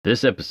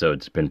This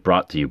episode's been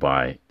brought to you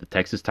by the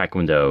Texas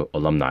Taekwondo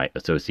Alumni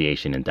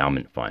Association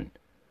Endowment Fund.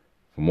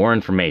 For more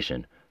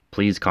information,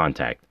 please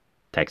contact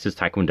Texas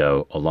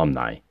Taekwondo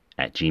Alumni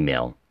at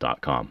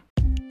gmail.com.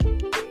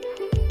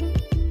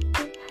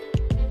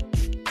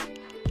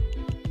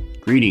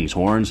 Greetings,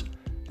 Horns.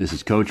 This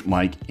is Coach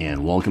Mike,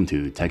 and welcome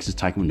to Texas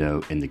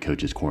Taekwondo in the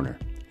Coach's Corner.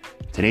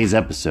 Today's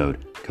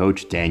episode,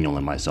 Coach Daniel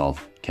and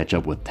myself catch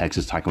up with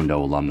Texas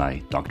Taekwondo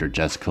alumni Dr.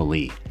 Jessica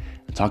Lee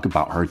and talk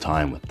about her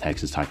time with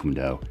Texas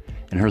Taekwondo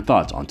and her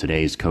thoughts on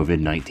today's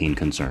COVID-19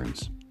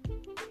 concerns.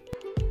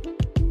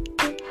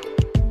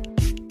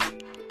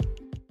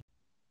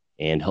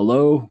 And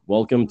hello,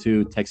 welcome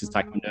to Texas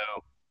Taekwondo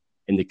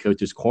in the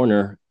Coach's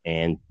Corner,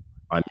 and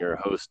I'm your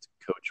host,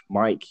 Coach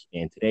Mike,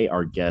 and today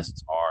our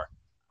guests are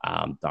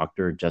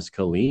Dr.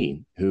 Jessica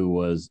Lee, who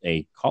was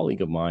a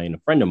colleague of mine, a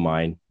friend of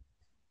mine.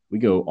 We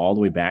go all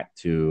the way back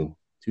to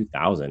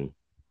 2000.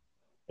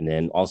 And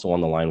then also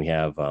on the line, we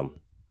have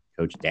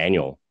Coach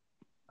Daniel.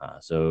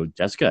 So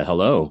Jessica,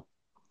 hello.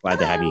 Glad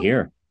to have you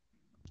here.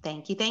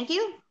 Thank you. Thank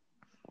you.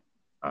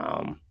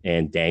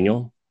 And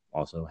Daniel,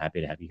 also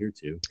happy to have you here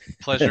too.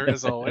 Pleasure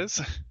as always.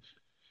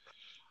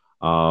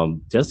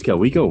 Jessica,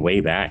 we go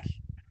way back.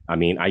 I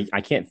mean,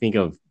 I can't think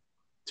of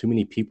too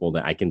many people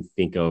that I can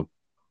think of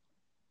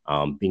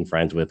being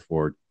friends with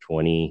for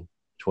 20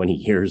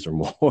 years or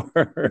more.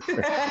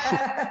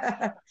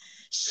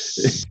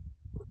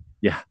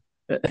 Yeah.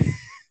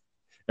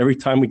 Every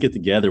time we get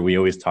together, we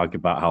always talk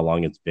about how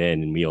long it's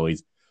been, and we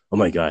always, oh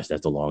my gosh,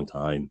 that's a long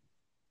time.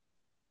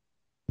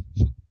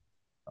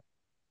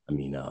 I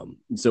mean,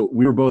 so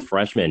we were both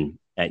freshmen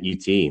at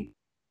UT.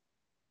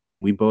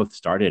 We both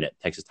started at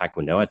Texas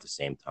Taekwondo at the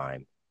same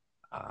time.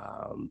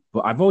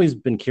 But I've always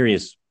been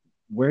curious,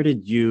 where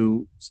did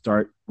you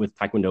start with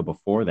Taekwondo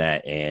before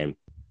that, and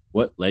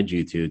what led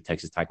you to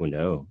Texas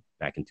Taekwondo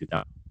back in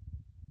 2000?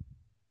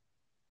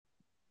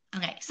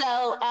 Okay,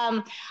 so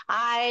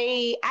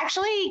I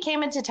actually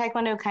came into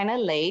Taekwondo kind of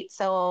late.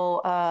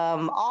 So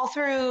all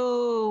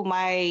through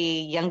my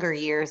younger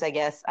years, I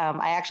guess,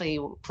 I actually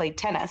played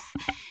tennis.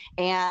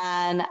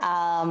 And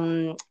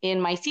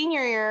in my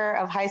senior year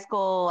of high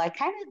school,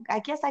 I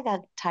guess I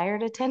got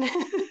tired of tennis.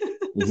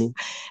 Mm-hmm.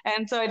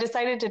 And so I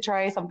decided to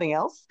try something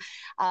else.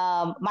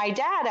 My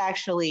dad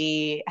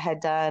actually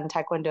had done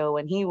Taekwondo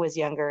when he was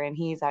younger, and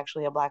he's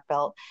actually a black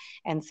belt.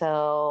 And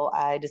so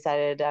I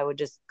decided I would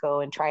just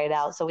go and try it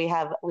out. So I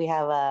have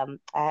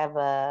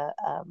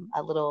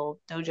a little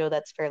dojo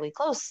that's fairly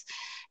close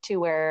to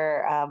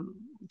where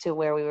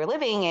we were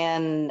living,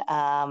 and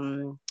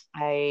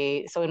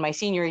so in my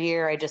senior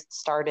year, I just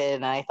started,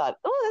 and I thought,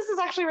 oh, this is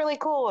actually really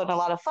cool and a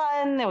lot of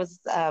fun. It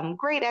was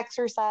great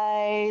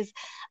exercise.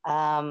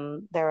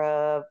 I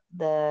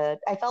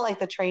felt like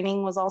the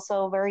training was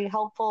also very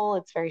helpful.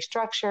 It's very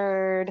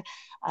structured.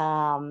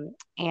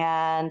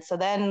 And so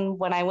then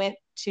when I went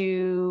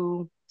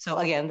so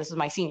again, this was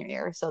my senior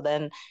year. So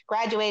then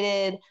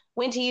graduated,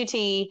 went to UT,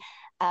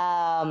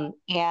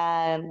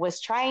 and was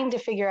trying to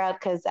figure out,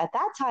 because at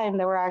that time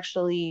there were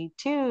actually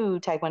two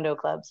Taekwondo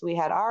clubs. We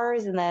had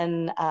ours, and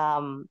then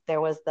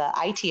there was the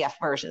ITF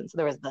version. So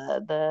there was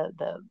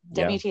the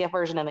WTF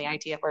version and the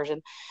ITF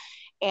version.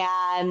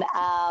 And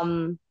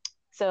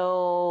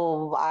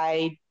so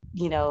I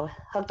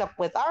hooked up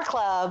with our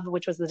club,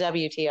 which was the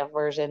WTF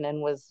version,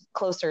 and was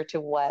closer to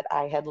what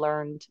I had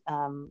learned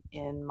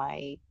in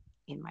my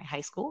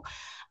high school.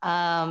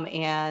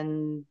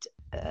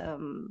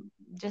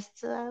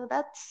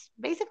 That's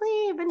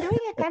basically been doing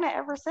it kind of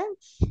ever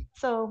since.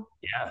 So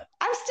yeah,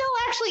 I'm still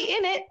actually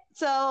in it.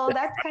 So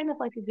that's kind of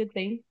like a good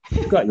thing.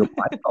 You got your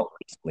black belt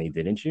recently,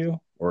 didn't you?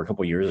 Or a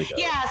couple years ago?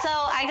 Yeah. So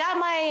I got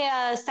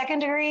my second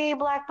degree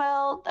black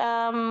belt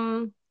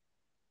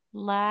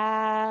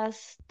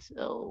last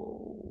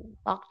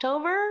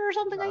October or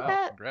something like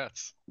that.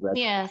 Congrats.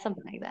 Yeah,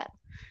 something like that.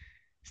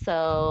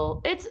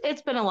 So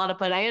it's been a lot of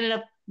fun. I ended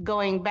up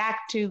going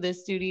back to the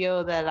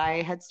studio that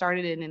I had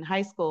started in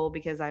high school,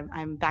 because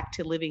I'm back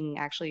to living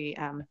actually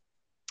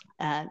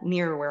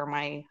near where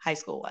my high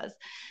school was.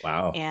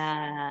 Wow.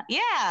 And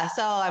yeah,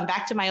 so I'm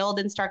back to my old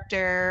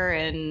instructor,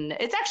 and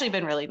it's actually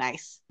been really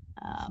nice.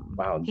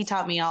 Wow. He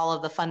taught me all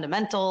of the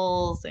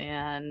fundamentals,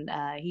 and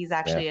he's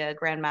actually a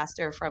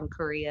grandmaster from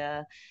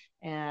Korea,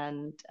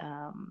 and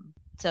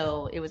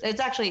so it's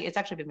actually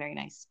been very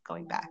nice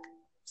going back.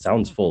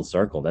 Sounds full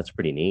circle. That's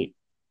pretty neat.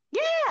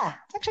 Yeah,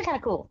 it's actually kind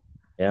of cool.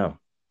 Yeah.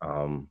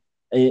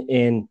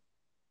 And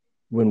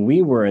when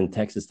we were in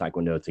Texas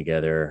Taekwondo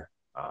together,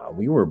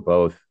 we were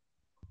both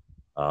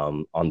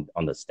on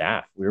the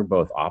staff. We were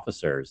both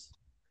officers.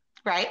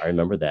 Right. I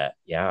remember that.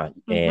 Yeah.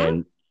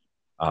 Mm-hmm.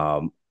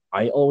 And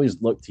I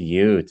always looked to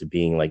you to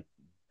being like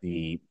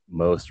the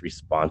most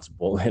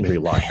responsible and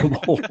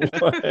reliable one.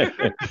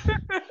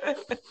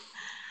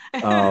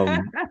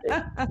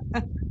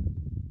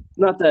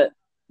 Not that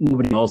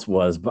nobody else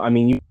was, but I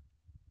mean,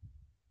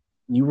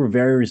 you were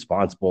very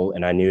responsible,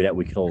 and I knew that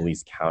we could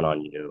always count on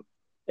you.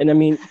 And I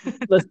mean,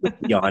 let's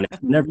be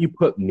honest, whenever you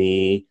put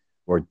me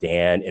or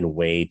Dan and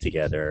Wade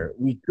together,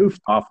 we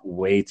goofed off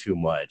way too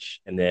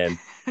much. And then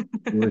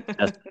we were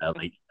just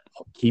like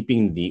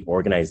keeping the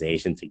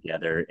organization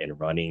together and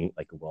running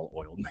like a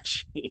well-oiled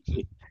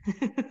machine.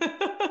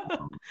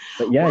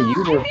 But yeah, Well, you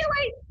were.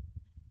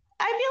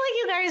 I feel like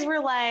you guys were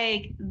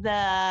like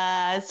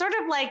the sort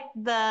of like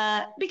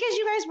the because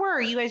you guys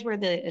were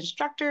the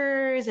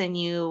instructors and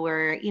you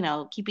were, you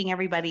know, keeping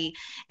everybody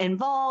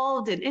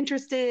involved and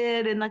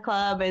interested in the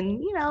club.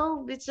 And, you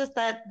know, it's just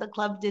that the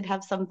club did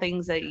have some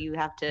things that you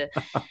have to,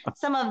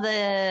 some of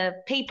the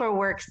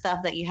paperwork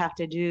stuff that you have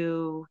to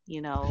do,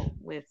 you know,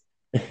 with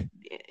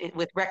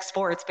rec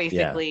sports Yeah.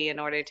 basically in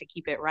order to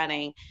keep it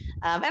running.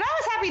 And I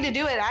was happy to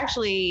do it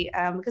actually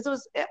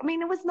because I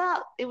mean, it was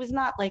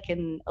not like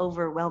an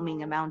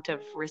overwhelming amount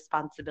of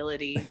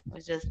responsibility. It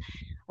was just,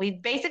 we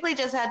basically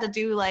just had to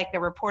do like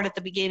a report at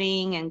the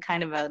beginning and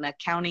kind of an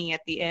accounting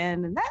at the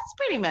end. And that's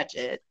pretty much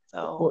it.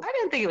 So Well, I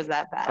didn't think it was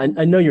that bad.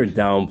 I know you're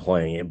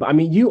downplaying it, but I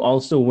mean, you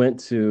also went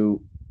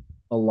to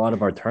a lot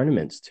of our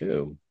tournaments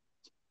too.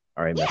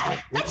 I Yeah,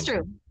 remember. that's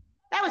true.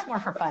 That was more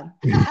for fun.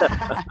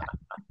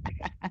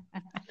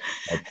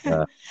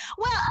 Uh,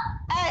 Well,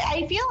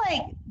 I feel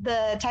like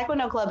the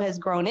Taekwondo Club has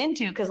grown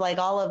into because like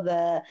all of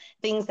the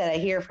things that I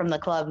hear from the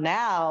club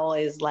now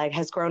is like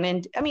has grown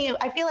into. I mean,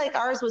 I feel like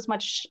ours was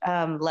much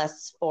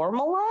less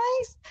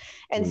formalized,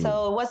 and mm,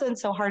 so it wasn't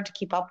so hard to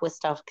keep up with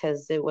stuff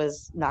because it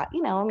was not,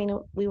 you know. I mean,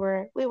 we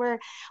were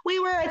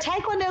a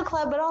Taekwondo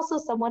club, but also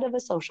somewhat of a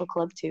social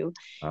club too.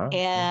 yeah.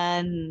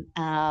 And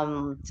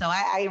so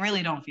I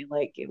really don't feel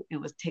like it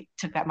was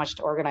took that much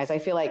to organize. I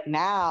feel like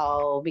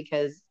now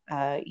because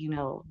you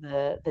know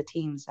the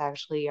teams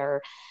actually are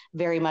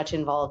very much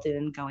involved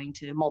in going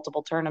to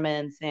multiple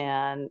tournaments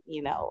and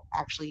you know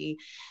actually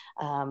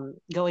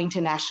going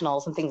to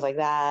nationals and things like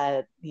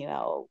that. You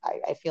know,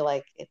 I feel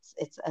like it's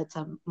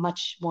a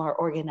much more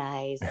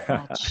organized,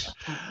 much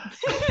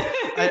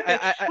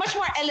much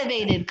more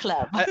elevated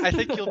club. I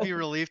think you'll be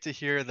relieved to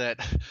hear that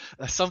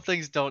some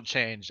things don't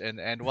change,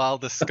 and while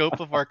the scope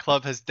of our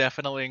club has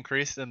definitely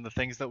increased and the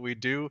things that we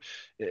do,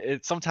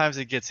 sometimes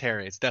it gets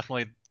hairy. It's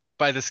definitely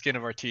by the skin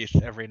of our teeth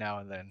every now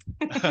and then.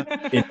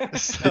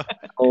 It's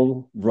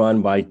all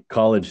run by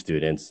college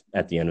students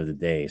at the end of the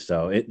day,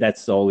 so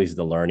that's always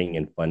the learning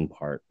and fun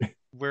part.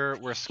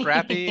 We're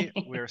scrappy.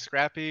 We're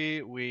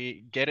scrappy.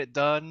 We get it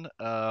done.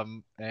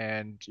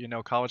 And you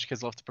know, college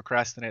kids love to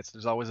procrastinate, so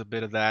there's always a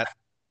bit of that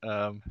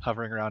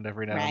hovering around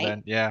every now and Right?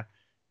 then.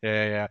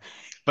 Yeah.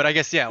 But I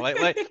guess yeah,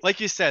 like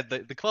you said,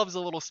 the club's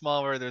a little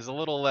smaller. There's a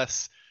little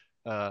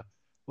uh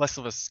less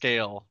of a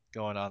scale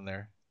going on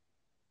there.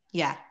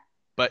 Yeah.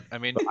 But I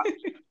mean,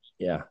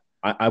 Yeah,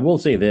 I will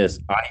say this: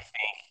 I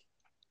think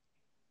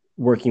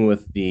working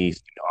with the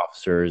student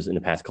officers in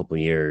the past couple of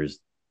years,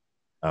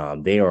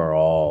 they are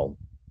all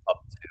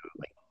up to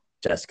like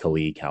Jessica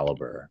Lee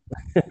caliber.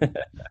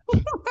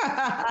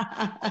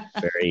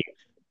 Very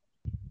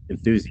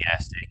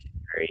enthusiastic,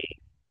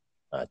 very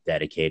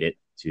dedicated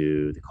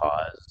to the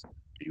cause, to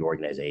the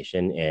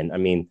organization, and I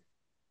mean,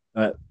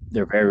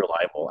 they're very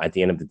reliable. At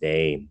the end of the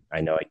day,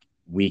 I know like,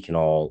 we can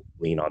all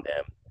lean on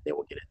them; they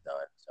will get it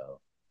done. So,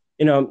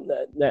 you know,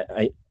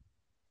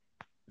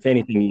 if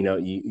anything, you know,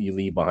 you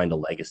leave behind a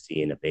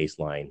legacy and a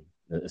baseline,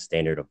 a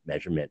standard of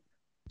measurement,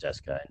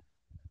 Jessica.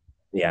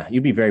 Yeah,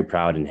 you'd be very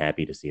proud and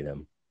happy to see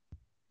them.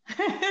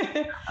 Well,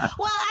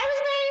 I was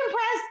very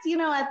impressed, you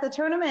know, at the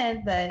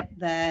tournament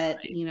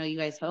that you know you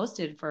guys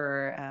hosted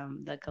for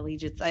the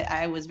collegiates.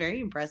 I was very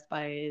impressed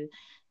by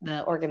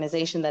the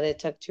organization that it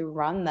took to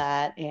run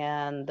that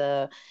and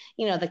the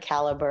you know the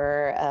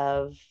caliber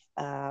of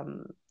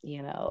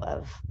you know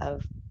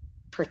of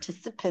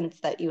participants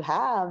that you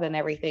have and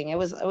everything. It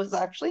was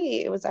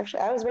actually I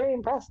was very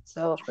impressed.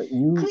 So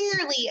You,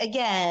 clearly,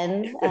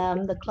 again,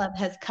 the club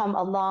has come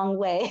a long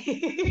way.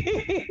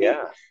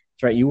 yeah,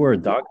 that's right. You were a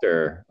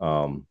doctor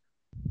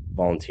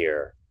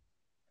volunteer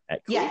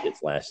at Yeah,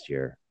 collegiates last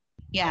year.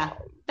 yeah,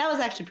 that was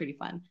actually pretty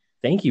fun.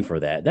 Thank you for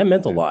that. That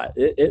meant a lot.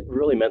 It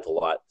really meant a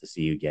lot to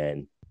see you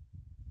again.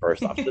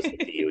 First off, to see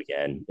you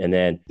again, and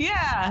then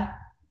Yeah,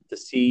 to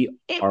see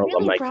it our really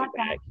alumni come brought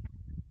back. back.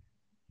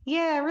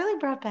 Yeah, it really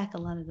brought back a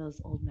lot of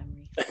those old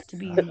memories. To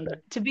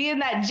be in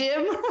that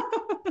gym.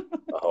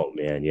 Oh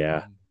man,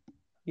 yeah,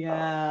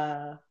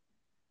 Yeah,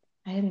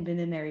 I hadn't been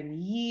in there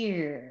in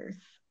years.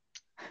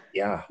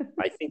 yeah.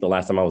 I think the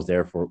last time I was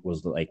there for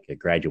was like a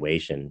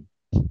graduation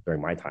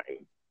during my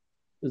time.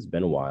 It's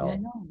been a I while,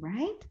 know,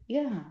 right?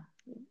 Yeah,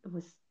 it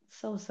was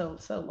so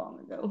long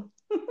ago.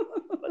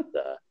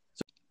 but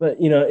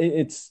but you know,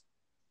 it's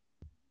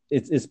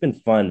been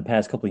fun. The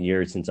past couple of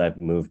years since I've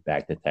moved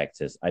back to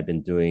Texas, I've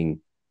been doing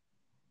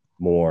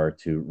more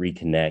to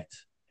reconnect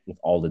with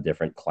all the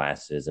different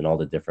classes and all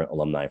the different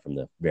alumni from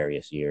the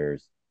various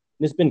years.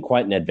 And it's been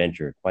quite an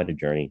adventure, quite a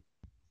journey.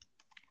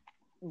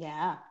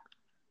 Yeah.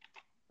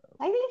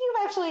 I think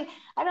you've actually,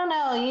 I don't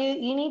know,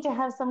 you need to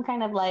have some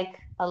kind of like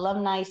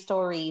alumni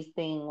stories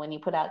thing when you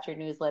put out your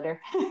newsletter.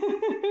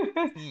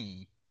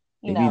 hmm.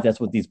 You Maybe know, that's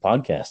what these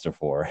podcasts are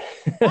for.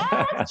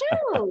 that's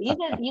true. You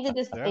could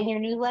just Yeah. in your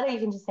newsletter, you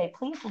can just say,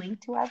 please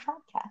link to our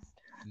podcast.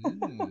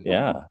 Mm.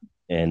 Yeah.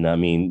 And I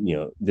mean, you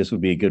know, this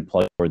would be a good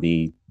plug for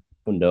the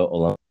Kundo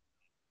alumni.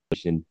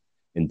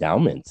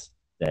 endowments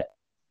that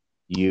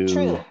True.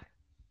 you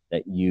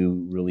that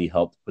you really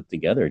helped put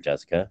together,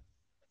 Jessica.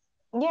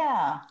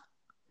 Yeah.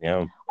 Yeah.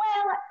 Well,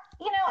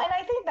 and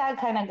I think that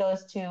kind of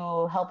goes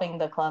to helping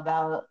the club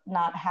out,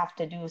 not have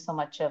to do so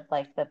much of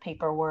like the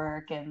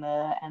paperwork and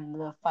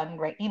the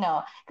fundraise,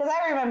 because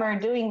I remember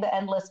doing the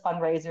endless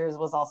fundraisers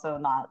was also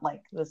not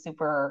like the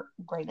super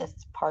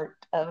greatest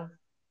part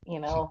you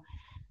know,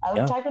 of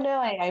Yeah.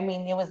 Taekwondo. I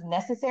mean, it was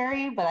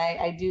necessary, but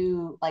I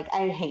do like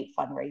I hate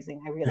fundraising.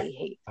 I really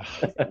hate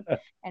fundraising.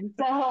 And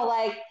so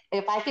like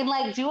if I can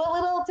like do a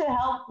little to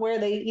help where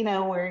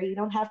where you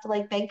don't have to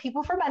like beg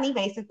people for money,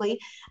 basically,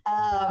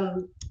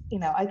 um,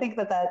 I think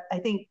I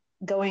think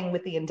going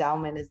with the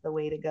endowment is the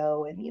way to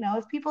go. And even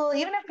if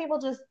people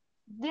just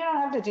you don't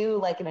have to do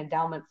like an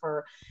endowment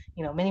for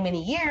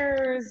many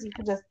years. You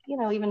could just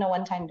even a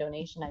one-time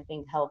donation I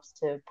think helps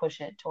to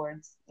push it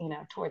towards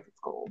its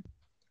goal.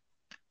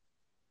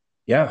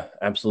 Yeah,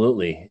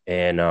 absolutely.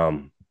 And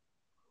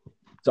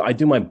so I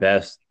do my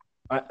best.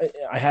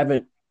 I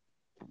haven't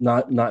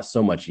not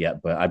so much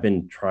yet, but I've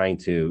been trying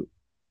to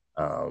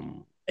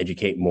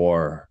educate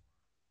more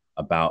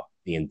about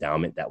the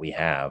endowment that we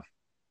have.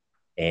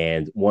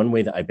 And one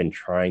way that I've been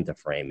trying to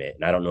frame it,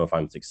 and I don't know if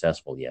I'm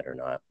successful yet or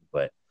not,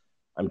 but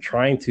I'm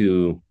trying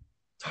to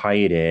tie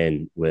it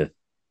in with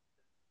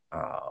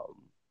um,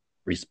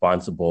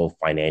 responsible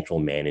financial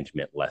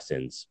management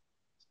lessons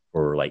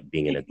for like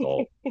being an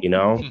adult, you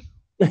know?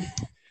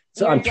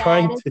 So Your I'm dad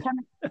trying is to,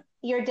 coming.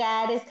 Your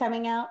dad is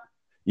coming out.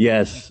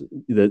 yes,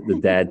 the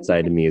dad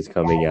side of me is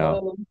coming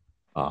out.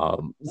 Dad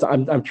So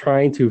I'm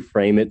trying to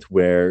frame it to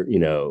where,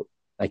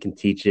 I can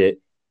teach it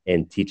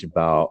and teach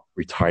about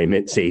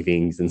retirement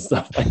savings and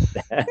stuff like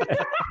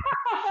that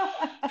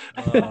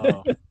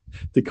Oh,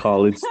 to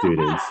college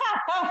students.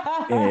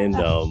 And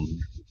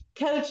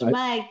Coach I,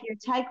 Mike, your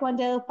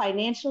Taekwondo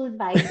financial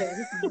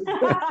advisor.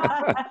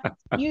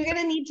 You're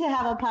gonna need to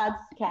have a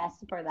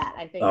podcast for that,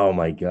 I think. oh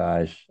my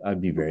gosh, I'd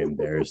be very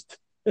embarrassed.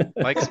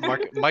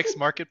 Mike's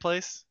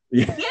Marketplace.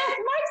 Yeah. Yes,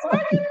 Mike's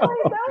Marketplace.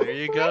 That There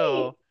you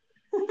go.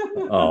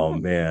 Oh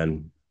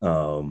man.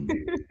 In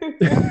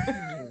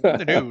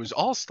the news,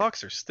 all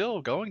stocks are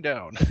still going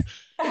down.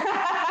 was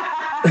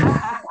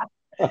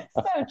great.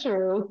 So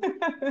true.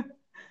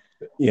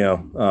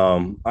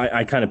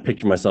 I kind of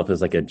picture myself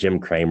as like a Jim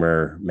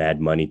Cramer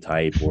Mad Money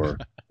type, or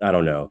I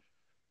don't know,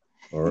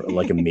 or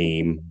like a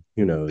meme,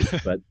 who knows?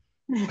 But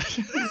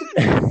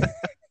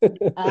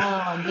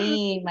Oh,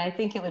 meme. I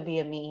think it would be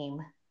a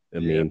meme.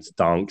 the Yep. meme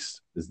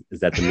stonks. Is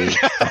that the meme?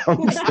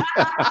 Stonks.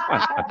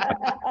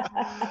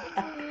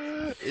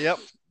 Yep.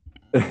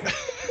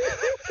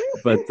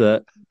 But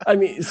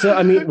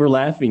we're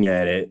laughing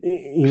at it.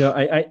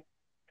 I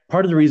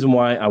part of the reason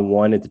why I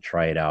wanted to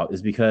try it out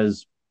is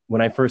because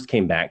when I first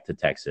came back to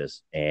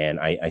Texas and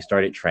I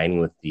started training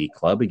with the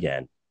club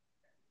again,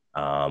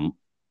 um,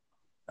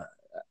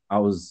 I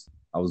was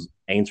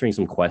answering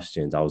some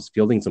questions. I was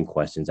fielding some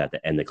questions at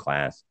the end of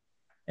class,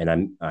 and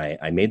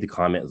I made the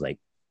comment, I was like,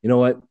 you know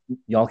what,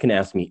 y'all can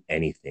ask me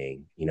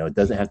anything. It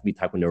doesn't have to be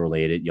Taekwondo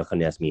related. Y'all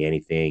can ask me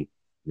anything.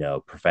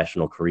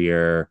 Professional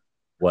career,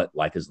 what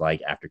life is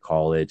like after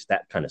college,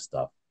 that kind of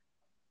stuff.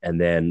 And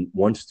then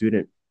one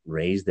student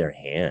raised their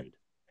hand,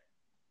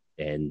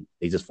 and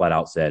they just flat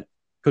out said,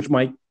 "Coach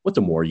Mike, what's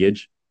a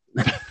mortgage?"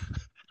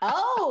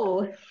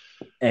 Oh,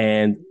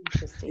 And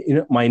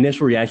interesting. my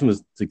initial reaction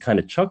was to kind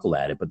of chuckle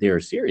at it, but they were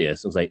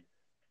serious. I was like,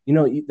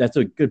 that's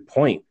a good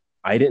point.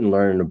 I didn't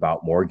learn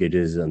about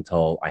mortgages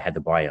until I had to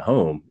buy a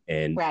home.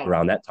 And Right.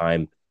 around that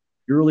time,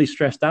 you're really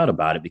stressed out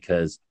about it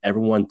because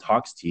everyone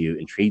talks to you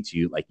and treats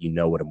you like you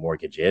know what a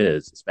mortgage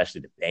is,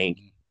 especially the bank.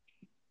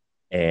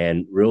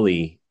 And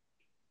really,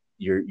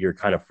 you're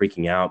kind of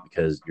freaking out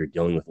because you're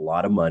dealing with a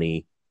lot of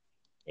money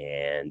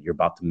and you're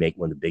about to make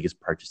one of the biggest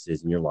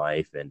purchases in your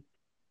life. And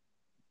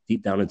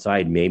deep down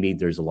inside, maybe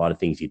there's a lot of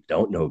things you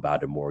don't know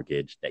about a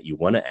mortgage that you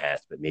want to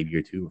ask, but maybe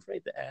you're too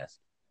afraid to ask.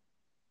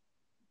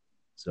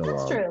 So,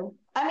 That's true.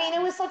 I mean,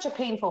 it was such a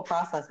painful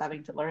process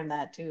having to learn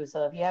that too.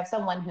 So if you have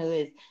someone who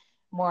is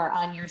more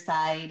on your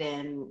side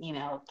and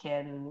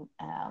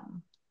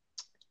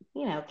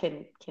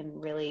can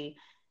really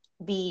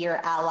be your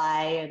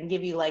ally and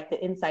give you like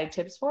the inside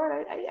tips for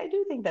it, I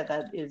do think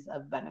that is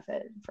of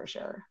benefit for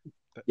sure.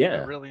 That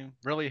yeah.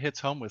 really hits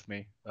home with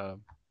me. uh,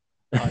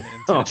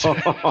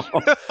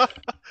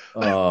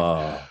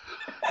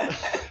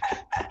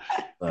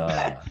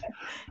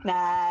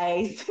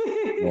 Nice.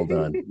 well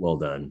done. Well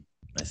done.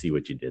 I see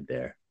what you did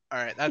there. All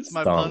right, that's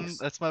my pun. Stonks.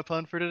 That's my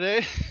pun for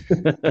today.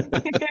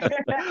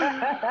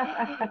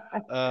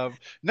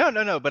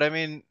 No. But I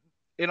mean,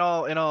 in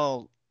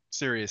all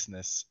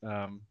seriousness,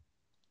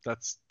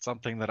 that's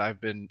something that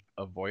I've been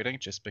avoiding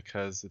just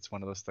because it's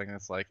one of those things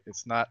that's like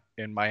it's not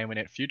in my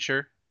imminent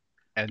future,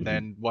 and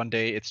then one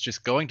day it's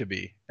just going to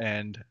be,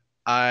 and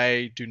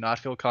I do not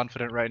feel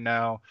confident right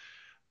now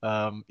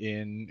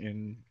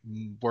in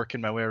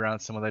working my way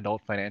around some of the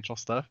adult financial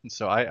stuff, and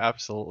so I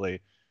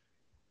absolutely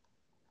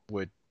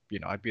would,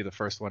 I'd be the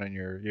first one in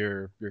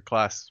your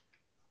class,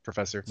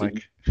 Professor So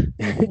Mike.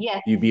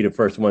 Yes. you'd be the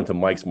first one to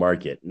Mike's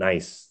Market.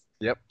 Nice.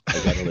 Yep. I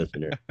got a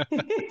listener.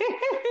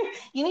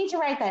 You need to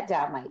write that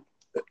down, Mike.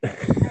 We've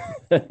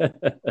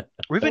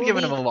It been will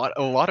giving him be.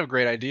 a lot of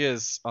great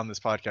ideas on this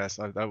podcast.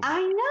 I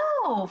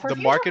know for The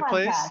future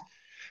marketplace. podcasts.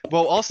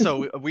 Well,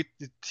 also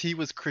he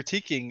was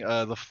critiquing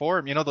the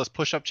forum. You know those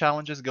push-up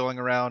challenges going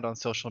around on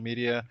social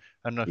media.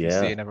 I don't know if you see,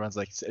 Yeah. and everyone's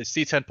like,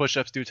 "See 10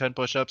 push-ups, do 10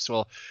 push-ups."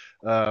 Well,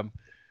 um,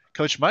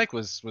 Coach Mike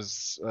was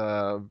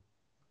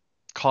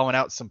calling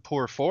out some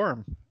poor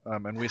form,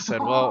 and we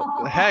said,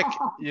 "Well, heck,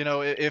 you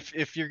know,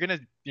 if you're gonna,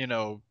 you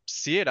know,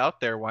 see it out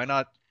there, why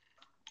not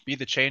be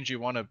the change you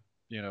want to,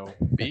 you know,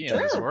 be in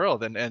this True.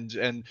 world?"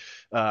 And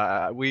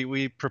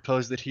we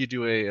proposed that he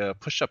do a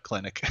push-up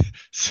clinic.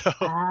 So.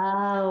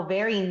 Oh,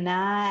 very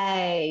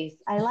nice.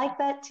 I like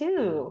that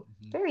too.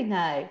 Mhm. Very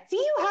nice. See,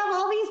 you have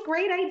all these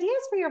great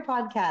ideas for your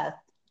podcast.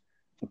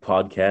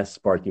 Podcast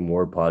sparking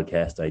more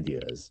podcast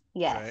ideas.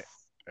 Yes. Right.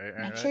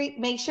 Right. Right.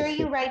 Make sure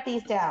you write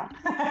these down.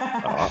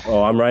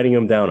 Oh, I'm writing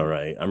them down. All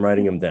right. I'm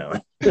writing them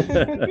down.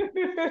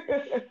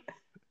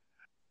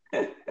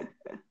 You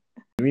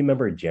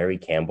remember Jerry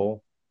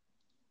Campbell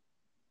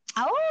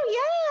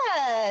Oh,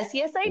 yes.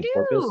 Yes, I in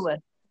Corpus? do.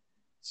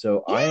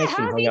 So I Yeah, actually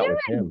how's hung he out with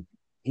doing? him.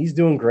 He's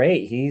doing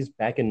great. He's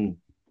back in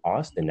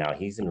Austin now.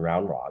 He's in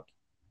Round Rock,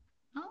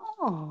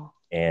 Oh.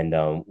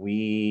 and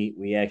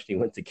we actually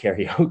went to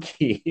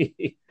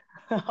karaoke.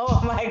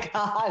 Oh my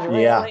God,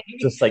 Yeah, really?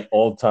 just like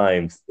old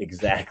times,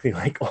 exactly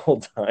like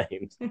old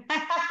times.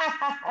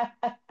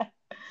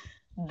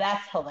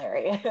 That's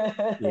hilarious.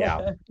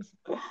 Yeah,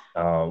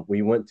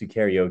 we went to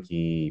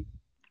karaoke.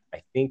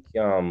 I think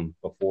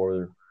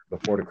before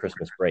the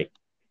Christmas break,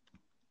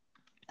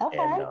 and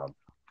Okay.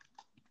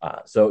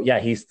 so yeah,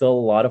 he's still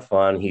a lot of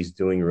fun. He's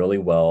doing really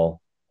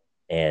well,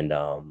 and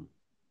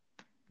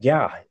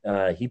yeah,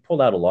 he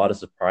pulled out a lot of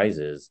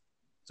surprises.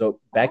 So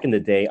back in the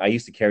day, I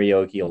used to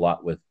karaoke a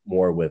lot with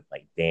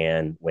like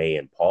Dan, Way,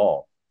 and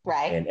Paul,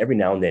 Right. and every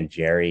now and then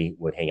Jerry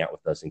would hang out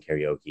with us in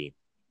karaoke.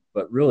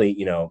 But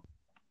really,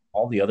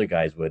 all the other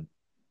guys would,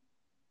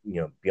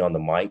 be on the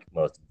mic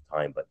most of the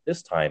time. But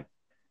this time,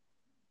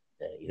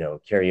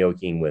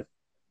 karaokeing with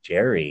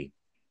Jerry,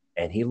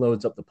 and he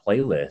loads up the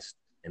playlist,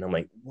 and I'm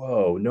like,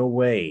 whoa, no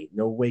way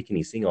can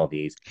he sing all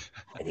these,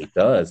 and he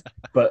does.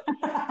 But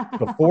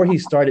before he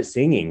started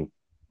singing,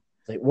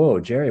 it's like, whoa,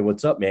 Jerry,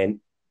 what's up, man?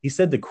 He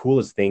said the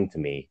coolest thing to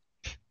me.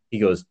 He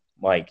goes,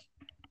 Mike,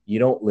 you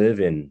don't live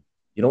in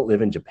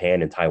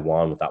Japan and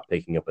Taiwan without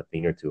picking up a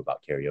thing or two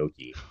about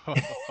karaoke.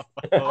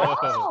 Oh.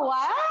 Oh,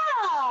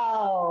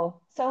 wow.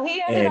 So he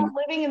ended up And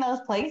living in those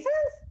places?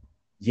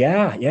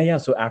 yeah.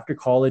 So after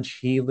college,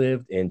 he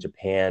lived in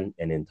Japan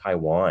and in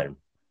Taiwan,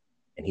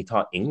 and he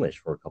taught English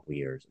for a couple of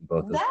years in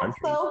both those That's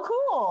countries. so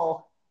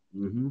cool.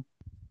 Mm-hmm.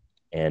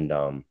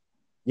 And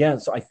yeah,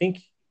 so I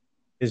think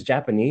his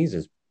Japanese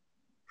is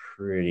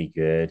pretty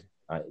good.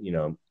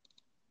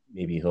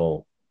 Maybe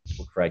will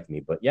correct me,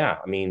 but yeah,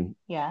 I mean,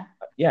 Yeah.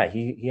 yeah,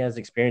 he has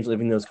experience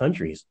living in those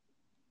countries.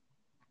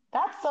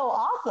 That's so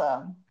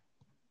awesome.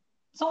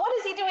 So what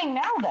is he doing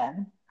now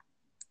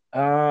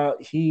then?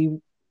 He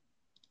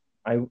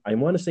I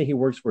want to say he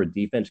works for a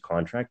defense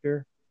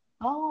contractor.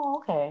 Oh,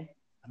 okay.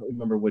 I don't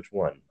remember which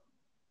one,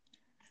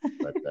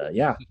 but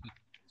yeah.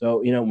 So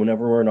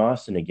whenever we're in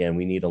Austin again,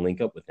 we need to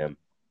link up with him.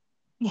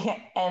 Yeah,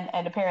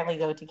 and apparently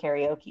go to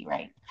karaoke,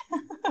 right?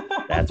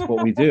 That's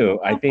what we do.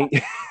 I think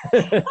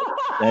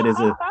that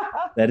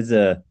is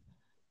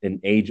an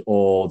age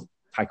old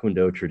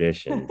Taekwondo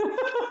tradition.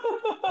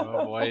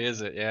 Oh boy,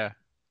 is it? Yeah.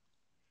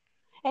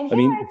 And I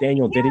mean,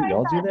 Daniel, here didn't I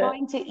y'all do thought that?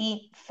 going to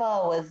eat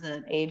pho was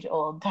an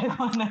age-old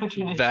Taekwondo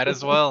tradition. That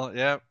as well.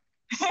 Yeah.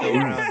 Still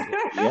around.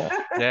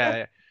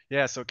 Yeah.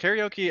 Yeah. So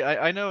karaoke,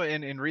 I know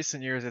in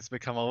recent years it's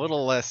become a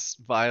little less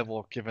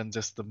viable given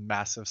just the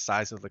massive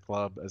size of the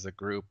club as a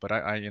group. But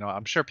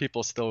I'm sure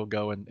people still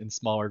go in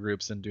smaller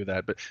groups and do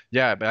that. But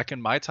yeah, back in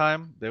my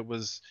time, it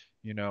was,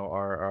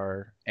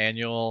 our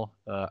annual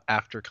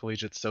after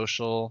collegiate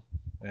social,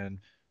 and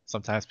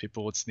sometimes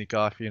people would sneak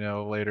off,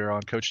 later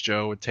on. Coach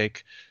Joe would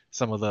take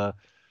some of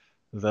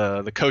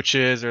the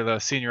coaches or the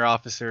senior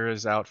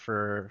officers out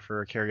for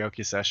a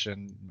karaoke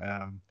session.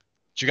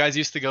 Did you guys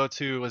used to go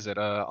to, was it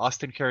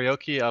Austin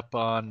Karaoke up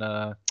on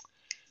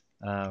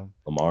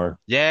Lamar.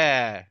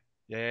 yeah.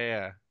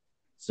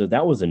 So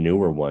that was a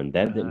newer one.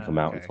 That didn't come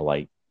out Okay. until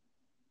like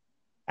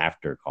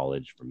after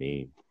college for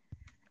me.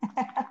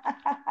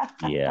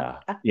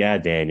 Yeah,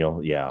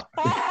 Daniel. Yeah.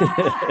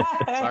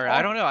 Sorry,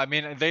 I don't know. I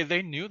mean,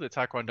 they knew the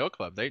Taekwondo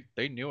club.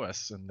 They knew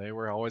us, and they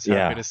were always happy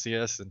Yeah. to see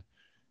us, and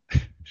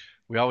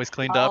we always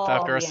cleaned up Oh,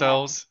 after yeah.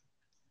 ourselves.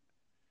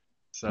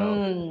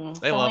 So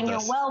they so loved when you're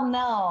us. well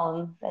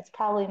known, that's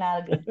probably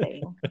not a good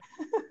thing.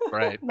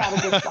 Right. Not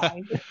a good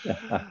sign.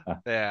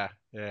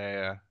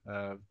 Yeah.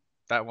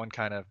 That one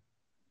kind of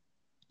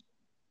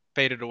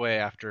faded away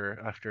after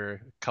a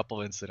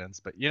couple incidents,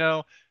 but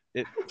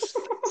it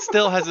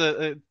still has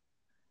a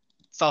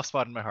soft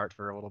spot in my heart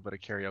for a little bit of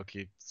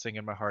karaoke,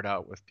 singing my heart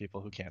out with people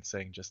who can't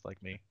sing just like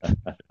me.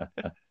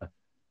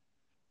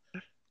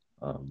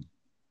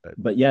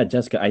 But yeah,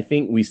 Jessica, I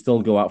think we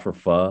still go out for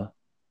pho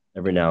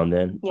every now and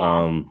then. Yeah.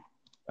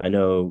 I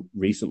know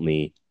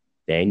recently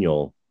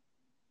Daniel,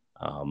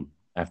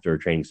 after a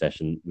training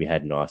session we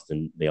had in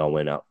Austin, they all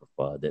went out for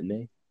pho, didn't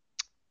they?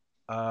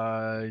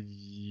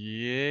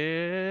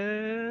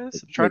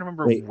 Yes. I'm trying Wait, to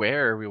remember wait.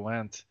 where we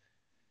went.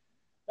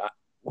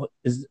 What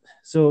is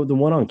so the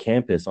one on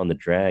campus on the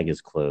drag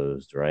is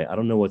closed, right? I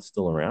don't know what's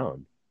still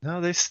around. No,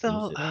 they Is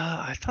still. it?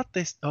 I thought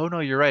they. Oh no,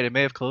 you're right. It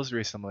may have closed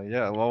recently.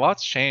 Yeah. Well, a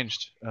lot's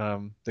changed.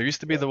 There used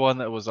to be Yeah. the one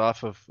that was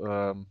off of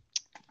 20.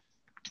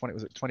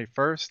 Was it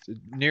 21st?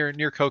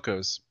 Near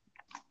Coco's.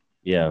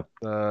 Yeah.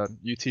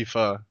 UT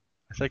Pho.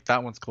 I think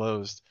that one's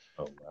closed.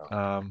 Oh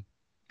wow. Um,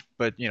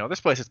 but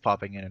this place is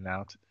popping in and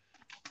out.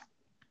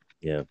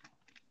 Yeah.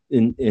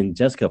 In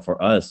Jessica,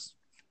 for us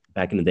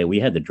back in the day,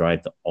 we had to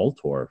drive to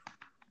Altorf.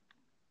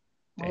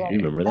 Do you Dang.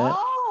 remember that?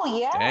 Oh,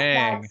 yes,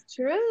 Dang. that's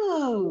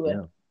true.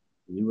 Yeah.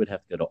 We would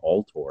have to go to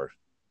Altorf.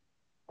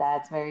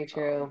 That's very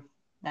true.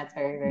 That's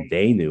very, very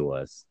They knew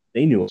us.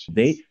 They knew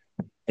they, Jeez.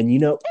 and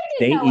true.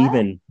 they You know what?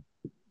 even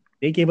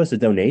they gave us a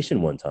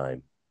donation one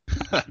time.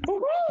 Did they?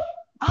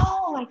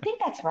 Oh, I think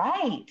that's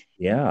right.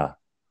 Yeah.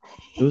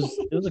 It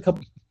was a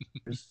couple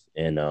years,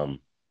 and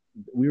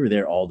we were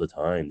there all the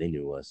time. They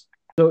knew us.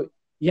 So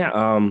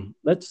yeah,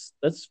 let's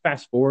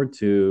fast forward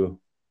to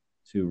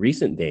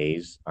recent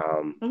days.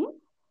 Mhm.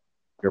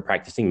 You're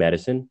practicing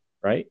medicine,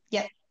 right?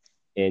 Yes.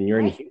 And you're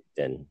in Right.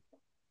 Houston,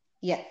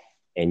 Yes.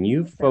 and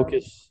you So,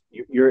 focus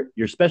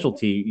your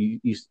specialty.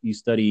 You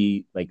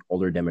study like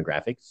older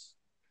demographics.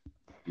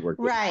 You work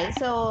with. right.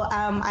 So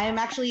I am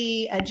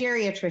actually a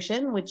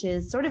geriatrician, which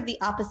is sort of the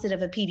opposite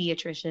of a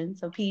pediatrician.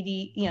 So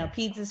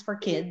peds is for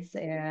kids,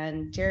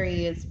 and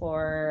geri is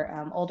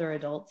for older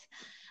adults.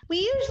 We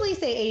usually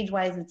say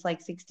age-wise it's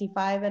like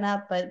 65 and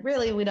up, but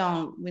really we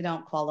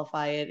don't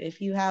qualify it. If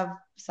you have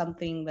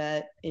something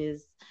that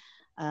is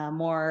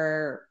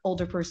more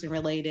older person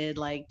related,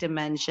 like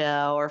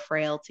dementia or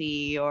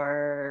frailty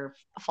or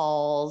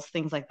falls,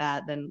 things like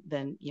that,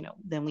 then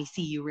we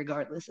see you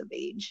regardless of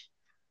age.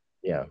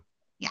 Yeah.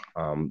 Yeah.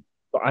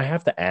 But I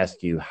have to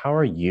ask you, how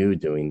are you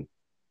doing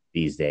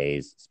these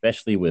days,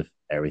 especially with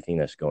everything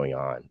that's going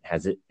on?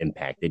 Has it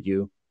impacted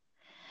you?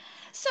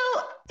 So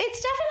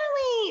it's definitely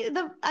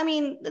I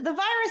mean, the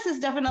virus has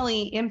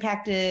definitely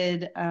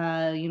impacted,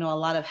 a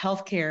lot of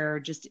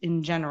healthcare just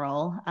in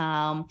general.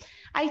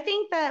 I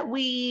think that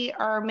we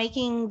are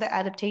making the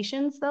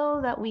adaptations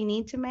though that we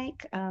need to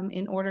make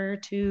in order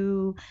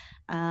to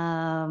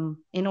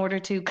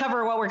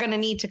cover what we're going to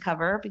need to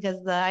cover,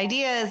 because the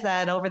idea is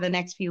that over the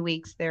next few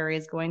weeks there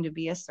is going to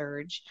be a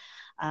surge.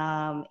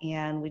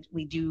 And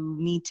we do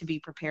need to be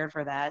prepared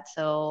for that.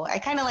 So I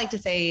kind of like to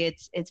say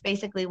it's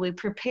basically we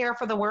prepare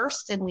for the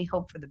worst and we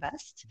hope for the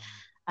best.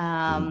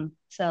 Mhm.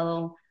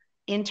 So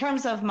in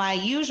terms of my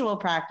usual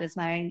practice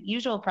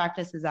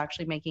is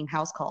actually making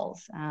house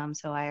calls.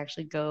 So I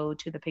actually go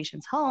to the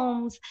patient's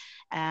homes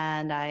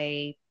and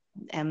I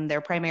am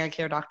their primary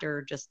care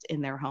doctor just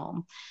in their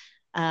home.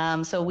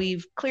 So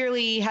we've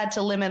clearly had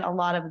to limit a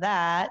lot of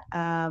that,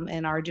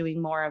 and are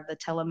doing more of the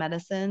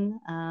telemedicine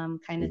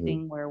kind of Mhm.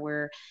 thing where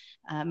we're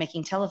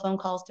making telephone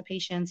calls to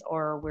patients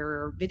or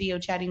we're video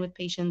chatting with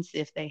patients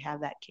if they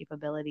have that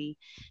capability.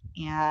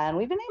 And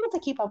we've been able to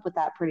keep up with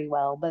that pretty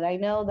well. But I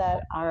know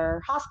that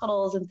our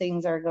hospitals and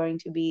things are going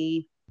to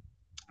be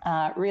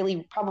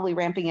really probably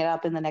ramping it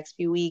up in the next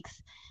few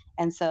weeks.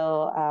 And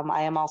so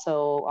I am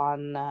also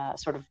on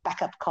sort of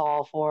backup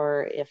call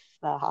for if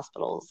the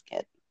hospitals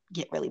get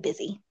really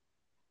busy.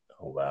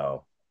 Oh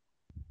wow.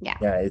 Yeah.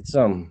 Yeah, it's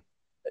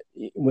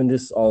when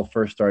this all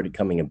first started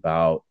coming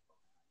about,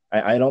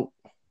 I don't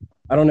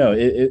know.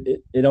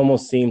 It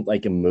almost seemed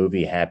like a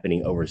movie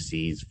happening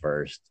overseas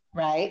first,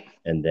 Right.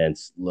 and then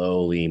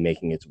slowly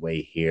making its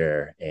way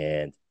here.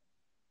 And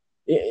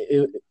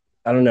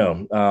I don't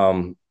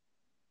know.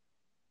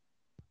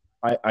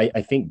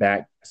 I think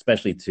back,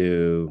 especially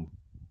to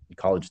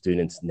college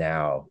students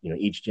now.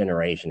 Each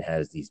generation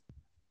have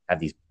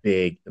these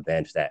big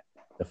events that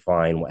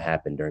define what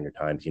happened during their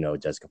times.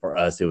 Jessica, for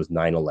us, it was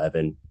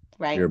 9/11.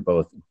 We Right. were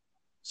both Oh yeah.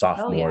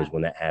 sophomores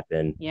when that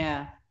happened,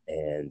 Yeah.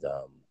 and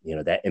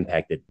that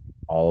impacted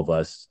all of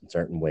us in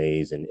certain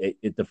ways, and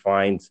it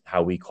defines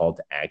how we call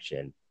to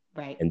action.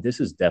 Right. And this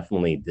is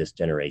definitely this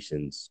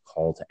generation's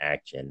call to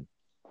action,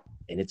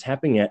 and it's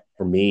happening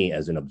for me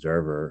as an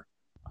observer.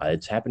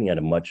 It's happening at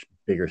a much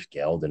bigger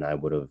scale than I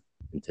would have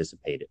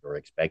anticipated or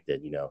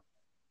expected.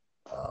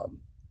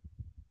 Um,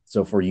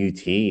 so for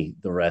UT,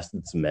 the rest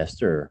of the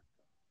semester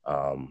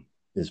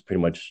is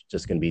pretty much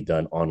just going to be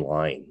done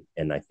online,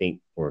 and I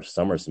think for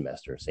summer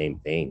semester, same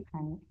thing.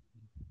 Right.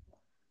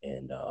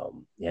 And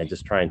yeah,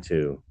 just trying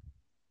to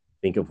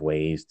think of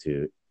ways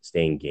to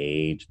stay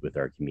engaged with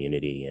our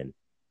community. And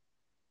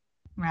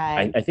I,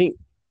 Right. I think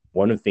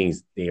one of the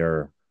things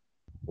where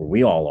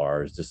we all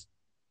are, is just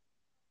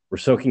we're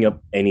soaking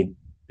up any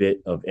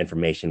bit of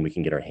information we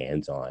can get our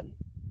hands on,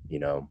 you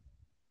know.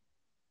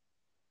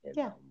 And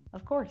Yeah.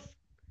 Of course.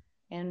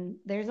 And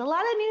there's a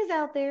lot of news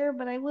out there,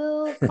 but I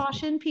will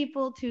caution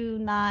people to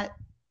not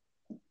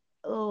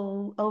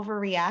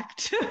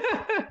overreact.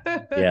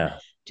 yeah,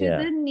 to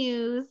Yeah. the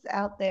news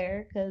out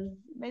there, because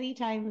many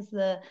times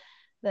the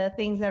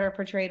things that are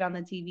portrayed on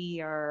the TV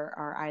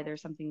are either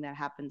something that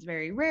happens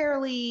very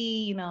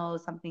rarely,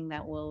 something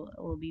that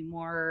will be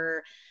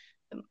more,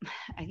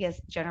 I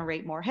guess,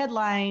 generate more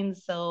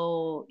headlines.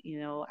 So,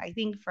 I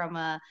think from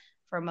a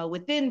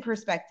within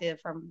perspective,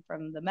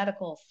 from the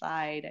medical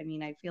side, I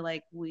mean, I feel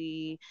like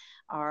we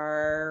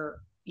are,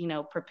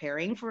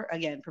 preparing for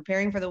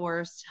the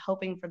worst,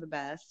 hoping for the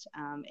best.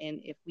 And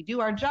if we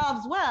do our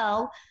jobs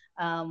well,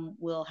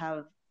 we'll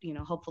have,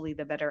 hopefully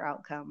the better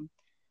outcome.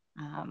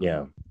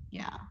 Yeah.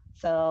 Yeah.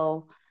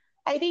 So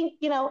I think,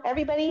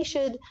 everybody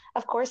should,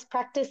 of course,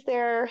 practice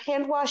their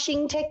hand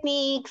washing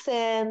techniques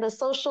and the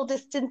social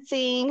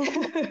distancing.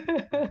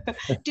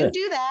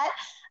 Do that.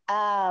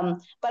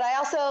 But I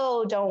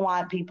also don't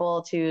want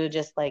people to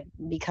just like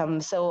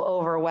become so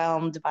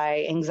overwhelmed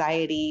by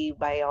anxiety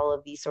by all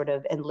of these sort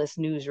of endless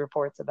news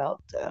reports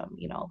about,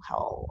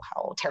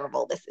 how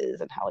terrible this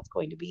is and how it's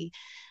going to be.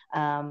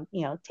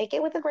 Take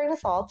it with a grain of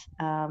salt.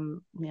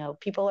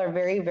 People are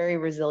very, very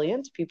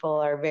resilient. People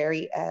are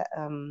very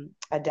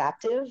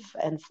adaptive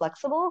and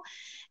flexible.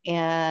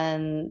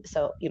 And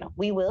so,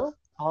 we will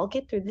all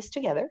get through this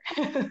together.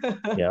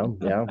 Yeah.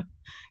 Yeah.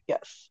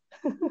 Yes.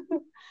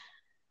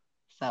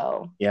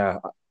 So, Yeah.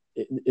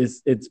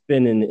 It's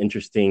been an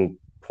interesting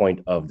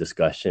point of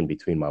discussion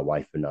between my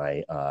wife and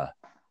I.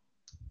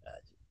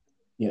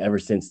 Ever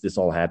since this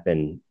all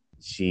happened,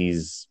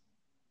 she's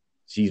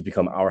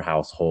become our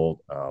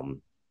household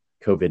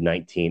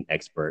COVID-19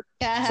 expert,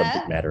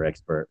 subject matter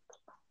expert.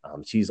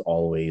 She's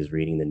always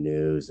reading the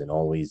news and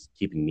always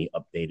keeping me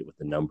updated with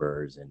the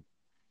numbers. And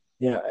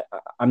yeah,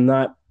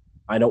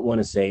 I don't want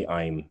to say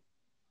I'm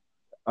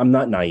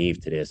not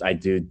naive to this. I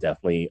do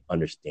definitely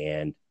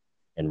understand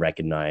and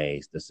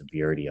recognize the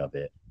severity of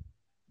it.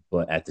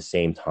 But at the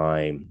same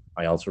time,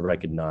 I also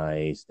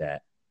recognize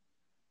that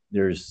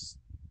there's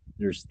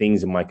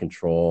things in my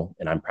control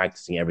and I'm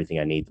practicing everything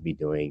I need to be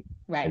doing.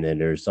 right. And then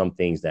there's some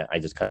things that I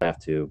just kind of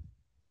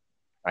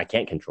I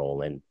can't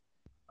control. And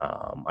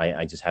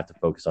I just have to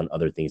focus on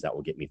other things that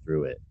will get me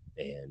through it.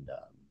 And,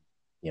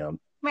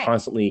 Right.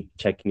 constantly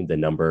checking the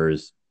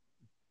numbers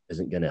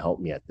isn't going to help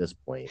me at this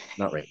point.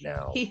 Not right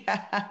now.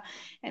 Yeah,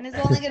 and it's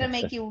only going to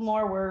make you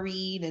more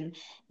worried. And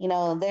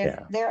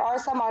there are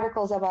some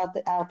articles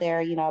out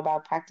there,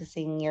 about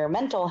practicing your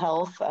mental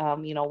health,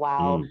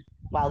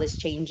 while this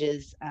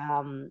changes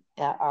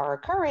are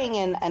occurring,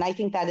 and I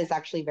think that is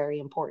actually very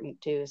important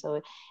too. So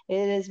it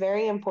is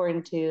very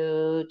important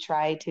to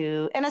try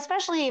to, and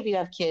especially if you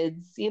have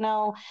kids,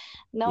 knowing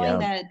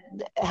that,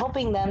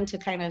 helping them to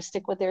kind of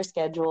stick with their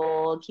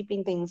schedule,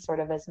 keeping things sort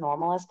of as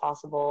normal as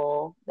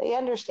possible. They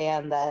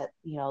understand that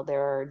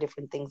there are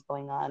different things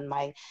going on.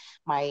 My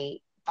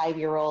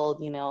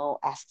 5-year-old,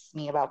 asks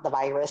me about the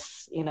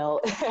virus,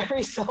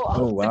 every so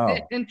often. Oh, wow.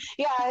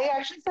 Yeah, he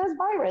actually says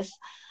virus.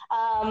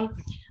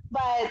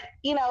 But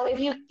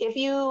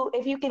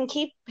if you can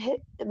keep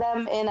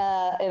them in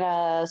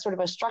a sort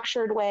of a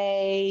structured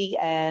way,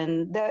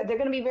 and they're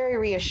going to be very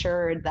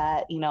reassured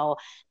that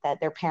that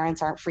their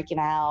parents aren't freaking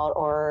out,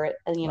 or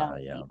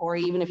or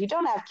even if you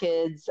don't have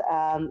kids,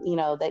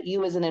 that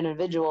you as an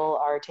individual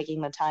are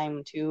taking the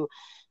time to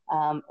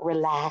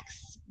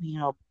relax,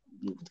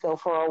 go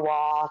for a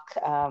walk,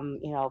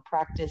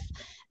 practice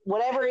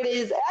whatever it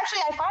is. Actually,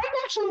 I find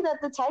that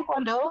the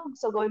Taekwondo,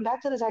 so going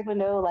back to the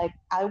Taekwondo, like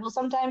I will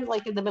sometimes,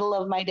 like in the middle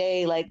of my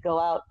day, like go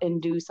out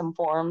and do some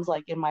forms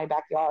like in my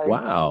backyard.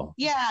 Wow.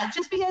 Yeah,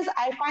 just because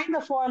I find the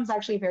forms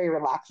actually very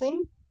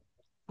relaxing,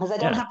 because I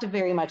don't have to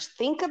very much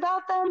think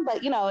about them.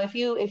 But if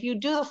you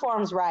do the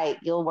forms right,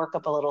 you'll work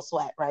up a little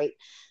sweat, right?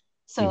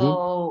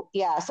 So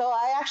so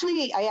I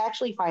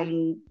actually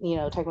find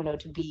Taekwondo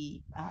to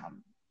be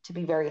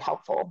very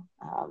helpful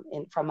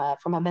from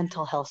a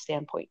mental health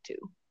standpoint too.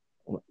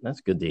 Well, that's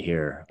good to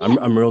hear. Yeah.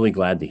 I'm really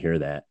glad to hear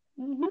that.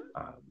 Mm-hmm.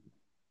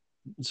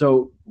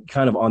 So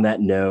kind of on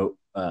that note,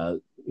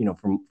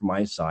 from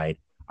my side,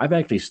 I've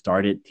actually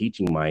started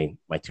teaching my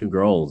 2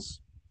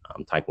 girls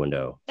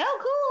Taekwondo.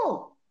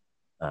 Oh,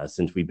 cool.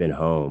 Since we've been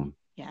home.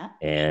 Yeah.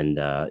 And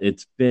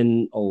it's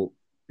been a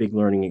big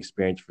learning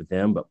experience for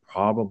them, but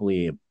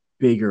probably a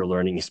bigger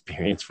learning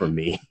experience for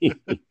me.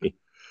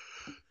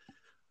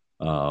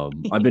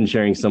 I've been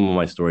sharing some of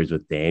my stories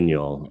with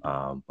Daniel,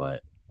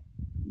 but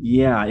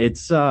yeah,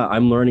 it's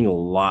I'm learning a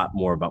lot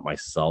more about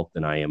myself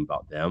than I am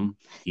about them,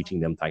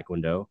 teaching them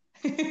Taekwondo.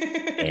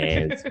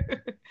 And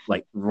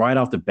like right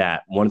off the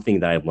bat, one thing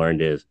that I've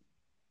learned is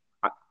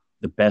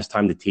the best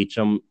time to teach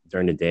them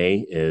during the day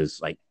is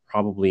like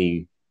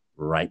probably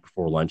right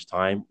before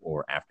lunchtime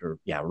or after.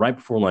 Yeah, right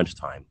before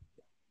lunchtime.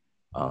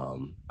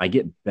 I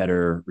get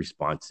better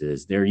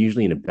responses. They're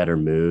usually in a better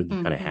mood,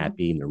 kind of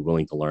happy, and they're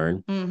willing to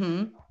learn.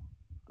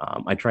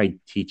 I tried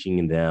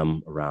teaching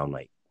them around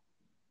like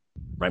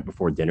right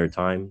before dinner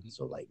time,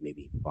 so like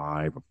maybe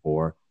 5 or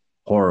 4.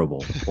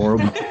 Horrible.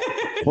 Horrible.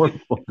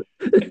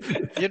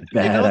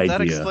 That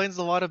explains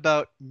a lot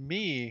about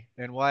me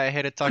and why I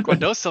hated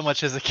Taekwondo so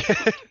much as a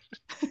kid.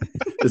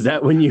 Is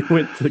that when you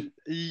went to?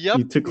 Yep.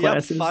 You took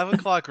classes? 5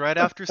 o'clock right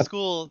after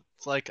school.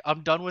 It's like,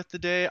 I'm done with the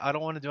day. I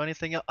don't want to do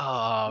anything else.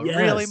 Oh,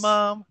 really, Yes.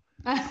 mom?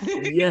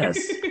 Yes.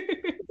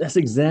 That's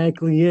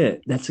exactly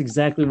it. That's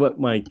exactly what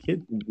my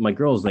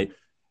girls like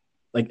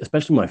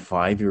especially my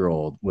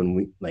 5-year-old,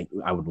 when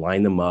I would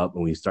line them up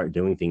and we start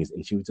doing things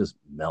and she would just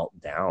melt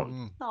down.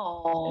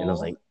 Mm. And I was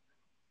Oh. like,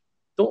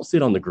 don't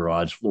sit on the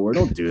garage floor.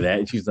 Don't do that.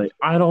 And she's like,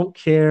 I don't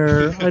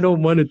care. I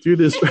don't want to do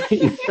this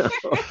right now.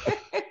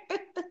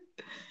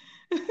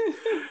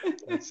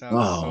 That sounds so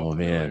Oh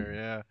familiar. man.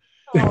 Yeah.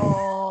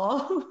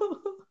 Oh.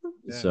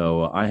 Yeah.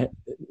 So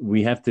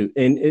we have to,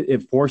 and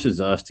it forces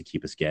us to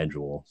keep a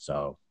schedule.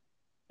 So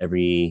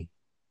every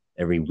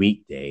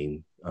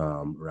weekday,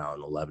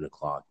 around 11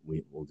 o'clock,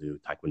 we'll do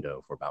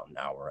Taekwondo for about an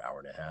hour, hour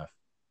and a half.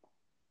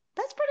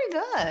 That's pretty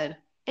good.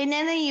 And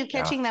then you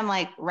catching them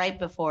like right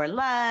before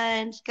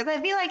lunch, because I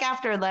feel like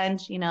after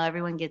lunch,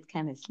 everyone gets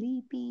kind of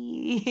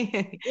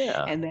sleepy.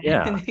 Yeah. And then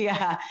Yeah.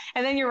 yeah,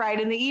 and then you're right.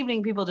 In the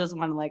evening, people just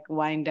want to like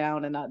wind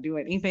down and not do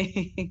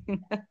anything.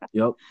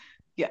 Yep.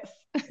 Yes.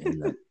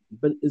 And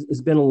but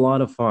it's been a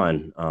lot of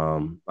fun. For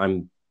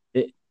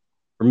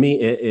me,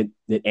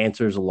 it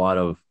answers a lot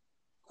of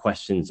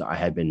questions I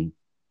had been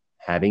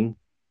having.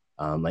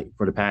 Like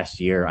for the past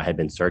year, I had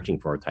been searching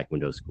for a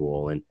Taekwondo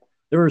school, and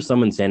there were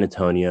some in San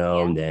Antonio,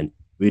 Yeah. and then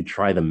we'd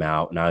try them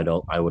out, and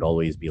I would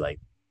always be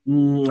like,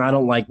 I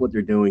don't like what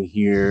they're doing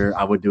here.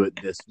 I would do it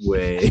this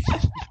way,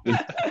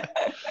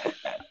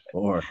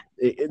 or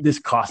this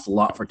costs a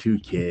lot for 2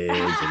 kids,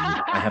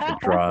 and I have to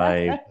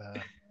drive,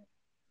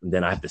 and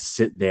then I have to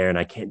sit there, and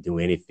I can't do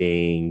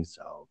anything.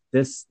 So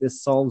this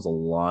solves a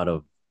lot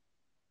of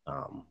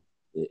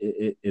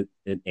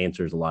it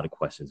answers a lot of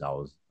questions I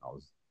was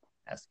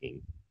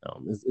asking.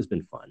 It's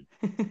been fun.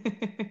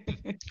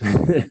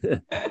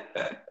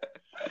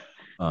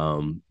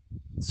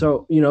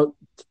 So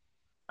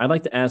I'd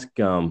like to ask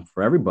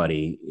for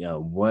everybody,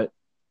 what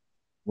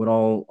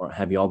all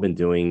have you all been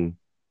doing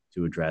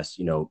to address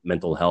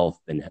mental health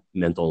and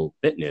mental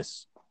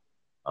fitness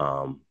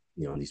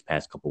these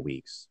past couple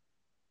weeks?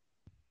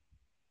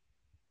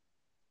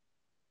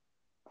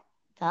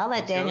 So I'll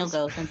let Daniel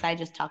go since I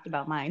just talked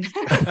about mine.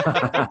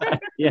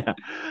 Yeah.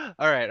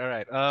 All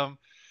right.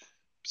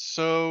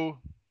 So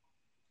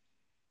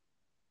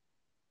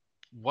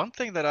one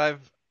thing that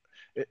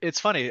it's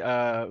funny,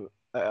 I'm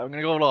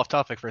gonna go a little off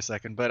topic for a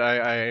second, but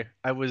I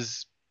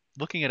was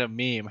looking at a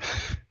meme.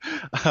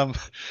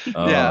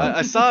 Yeah,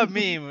 I saw a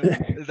meme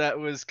that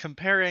was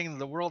comparing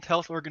the World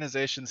Health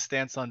Organization's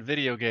stance on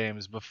video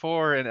games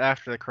before and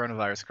after the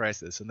coronavirus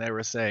crisis, and they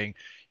were saying,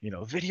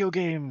 video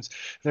games,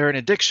 they're an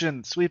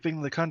addiction,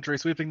 sweeping the country,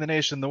 sweeping the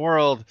nation, the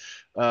world.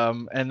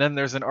 And then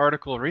there's an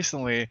article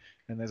recently,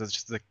 and there's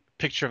just a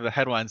picture of the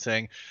headline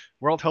saying,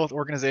 World Health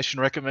Organization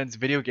recommends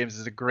video games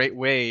as a great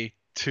way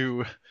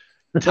to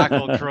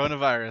tackle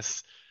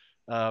coronavirus.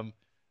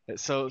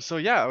 So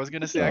yeah, I was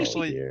gonna say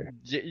actually,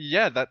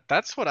 yeah,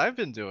 that's what I've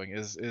been doing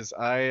is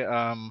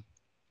I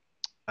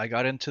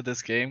got into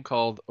this game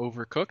called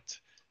Overcooked,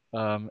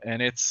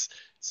 and it's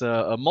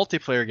a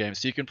multiplayer game,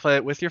 so you can play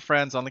it with your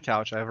friends on the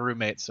couch. I have a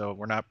roommate, so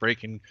we're not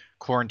breaking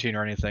quarantine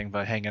or anything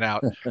by hanging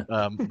out.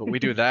 But we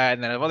do that,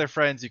 and then I have other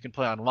friends you can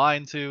play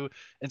online too.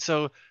 And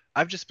so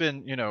I've just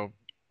been,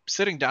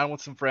 sitting down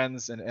with some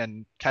friends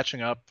and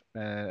catching up,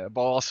 but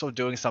also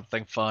doing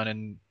something fun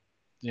and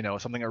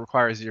something that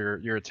requires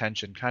your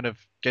attention, kind of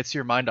gets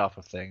your mind off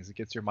of things. It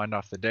gets your mind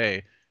off the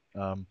day.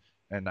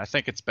 And I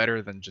think it's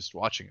better than just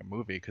watching a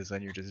movie, because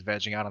then you're just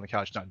vegging out on the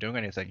couch, not doing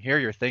anything. Here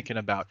you're thinking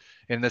about,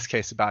 in this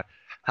case, about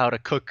how to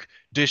cook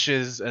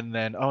dishes, and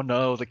then, oh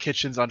no, the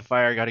kitchen's on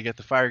fire, got to get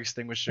the fire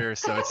extinguisher.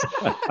 So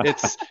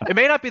it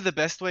may not be the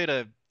best way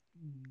to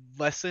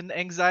lessen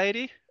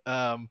anxiety,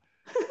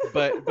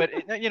 but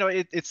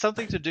it's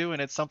something to do,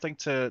 and it's something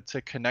to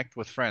connect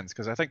with friends,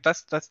 because I think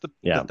that's the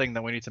thing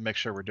that we need to make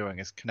sure we're doing,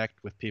 is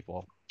connect with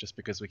people. Just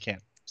because we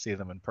can't see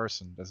them in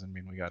person doesn't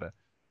mean we gotta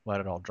let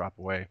it all drop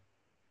away.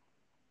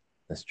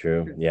 That's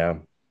true. Yeah.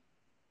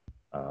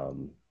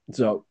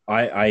 So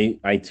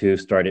I too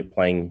started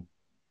playing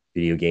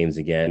video games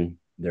again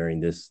during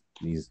these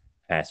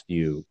past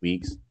few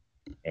weeks,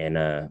 and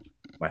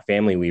my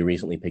family, we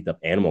recently picked up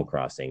Animal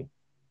Crossing.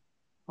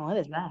 What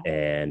is that?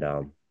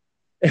 And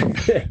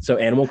so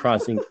Animal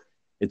Crossing,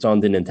 it's on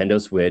the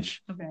Nintendo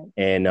Switch. Okay.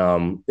 And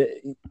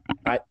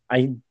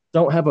I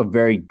don't have a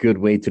very good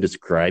way to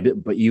describe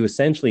it, but you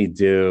essentially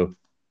do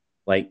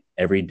like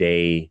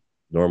everyday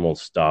normal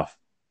stuff.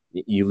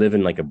 You live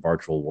in like a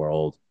virtual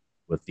world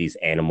with these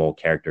animal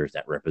characters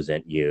that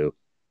represent you,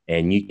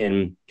 and you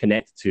can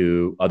connect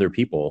to other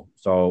people.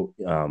 So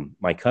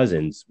my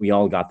cousins, we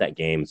all got that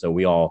game, so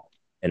we all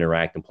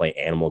interact and play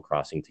Animal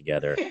Crossing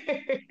together.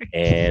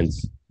 And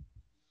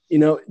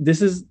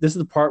this is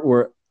the part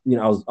where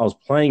I was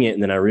playing it,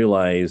 and then I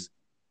realized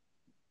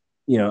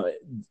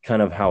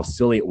kind of how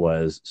silly it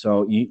was.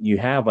 So you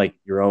have like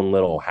your own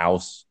little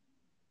house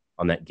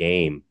on that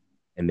game,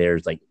 and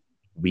there's like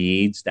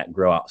weeds that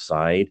grow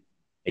outside,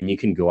 and you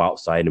can go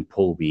outside and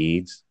pull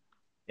weeds.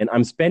 And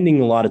I'm spending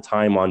a lot of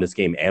time on this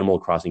game, Animal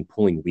Crossing,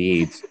 pulling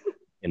weeds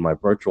in my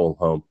virtual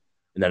home.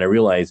 And then I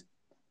realized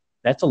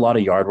that's a lot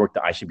of yard work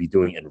that I should be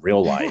doing in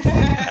real life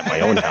at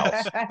my own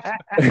house.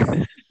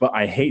 But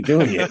I hate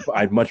doing it.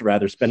 I'd much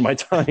rather spend my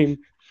time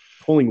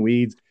pulling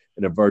weeds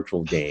in a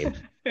virtual game.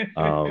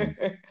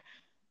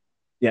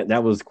 Yeah,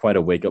 that was quite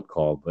a wake up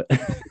call, but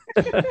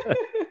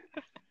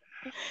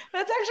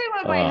That's actually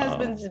what my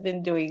husband's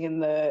been doing in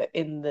this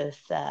in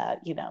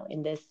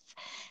this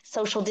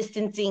social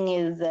distancing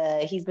is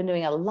he's been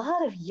doing a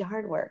lot of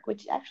yard work,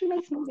 which actually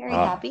makes me very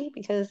happy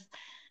because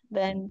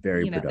then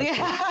very productive.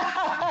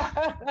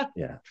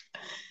 Yeah.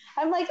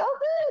 I'm like, oh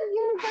good,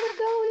 you're gonna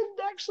go and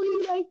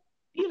actually like,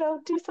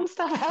 do some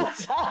stuff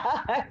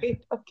outside.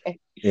 Okay.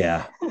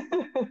 Yeah.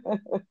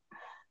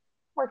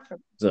 Work for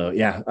me. So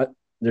yeah,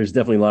 there's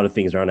definitely a lot of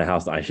things around the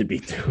house that I should be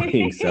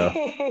doing. So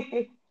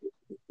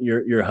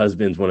your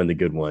husband's one of the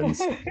good ones.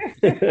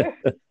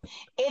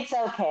 It's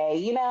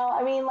okay.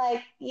 I mean,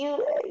 like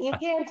you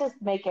can't just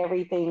make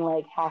everything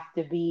like have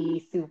to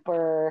be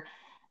super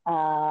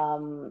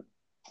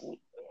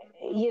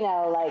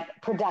like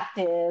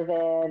productive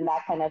and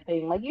that kind of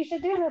thing. Like you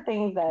should do the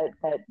things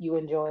that you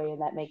enjoy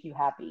and that make you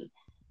happy.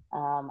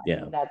 I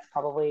think that's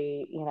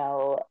probably,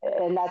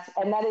 and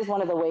that is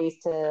one of the ways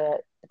to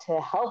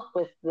help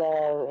with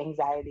the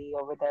anxiety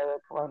over the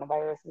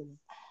coronavirus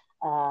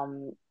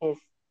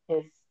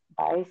is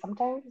by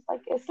sometimes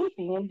like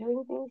escaping and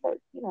doing things that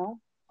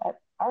that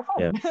are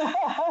fun,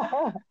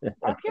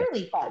 are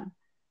purely fun.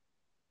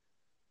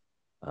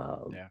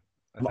 Yeah,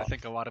 I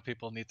think a lot of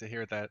people need to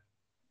hear that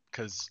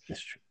because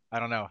I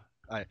don't know,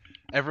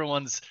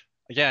 everyone's.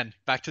 Again,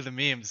 back to the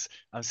memes.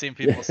 I'm seeing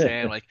people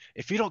saying like,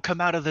 if you don't come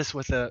out of this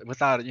without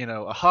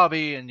a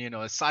hobby and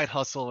a side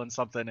hustle and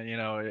something, and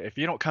if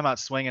you don't come out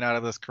swinging out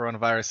of this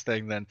coronavirus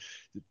thing, then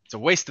it's a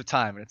waste of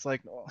time. And it's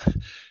like, well,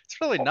 it's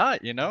really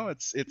not.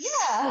 It's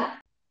yeah.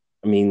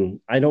 I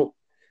mean, I don't.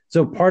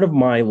 So part of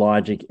my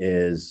logic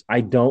is I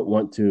don't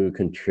want to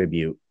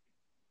contribute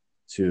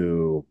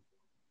to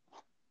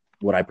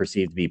what I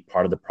perceive to be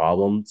part of the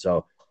problem.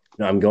 So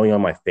I'm going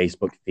on my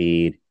Facebook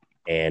feed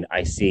and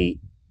I see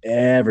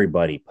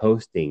everybody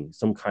posting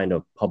some kind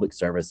of public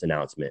service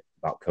announcement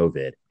about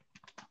COVID,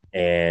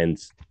 and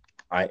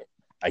I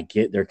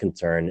get their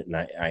concern, and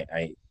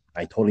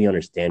I totally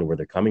understand where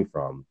they're coming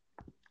from,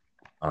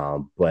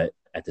 but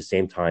at the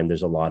same time,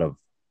 there's a lot of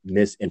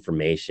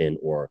misinformation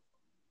or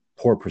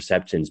poor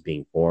perceptions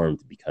being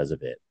formed because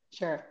of it.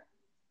 Sure.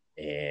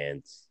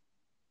 And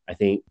I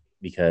think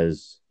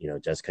because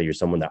Jessica, you're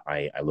someone that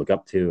I look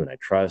up to and I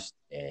trust,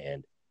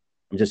 and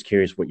I'm just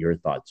curious what your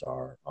thoughts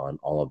are on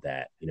all of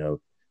that.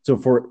 So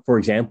for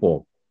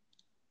example,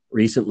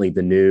 recently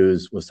the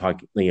news was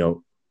talking,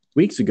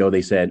 weeks ago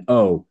they said,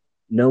 oh,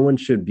 no one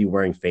should be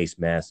wearing face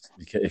masks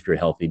if you're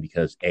healthy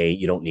because A,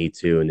 you don't need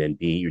to, and then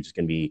B, you're just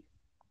going to be,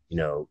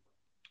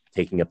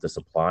 taking up the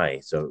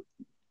supply. So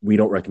we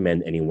don't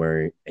recommend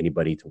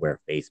anybody to wear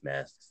face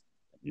masks.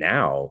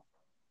 Now,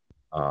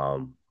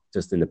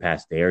 just in the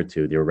past day or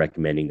two, they were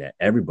recommending that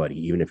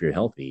everybody, even if you're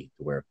healthy,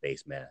 to wear a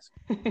face mask.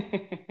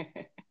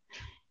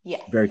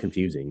 Yes. Very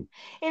confusing.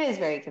 It is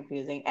very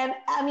confusing. And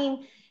I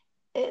mean,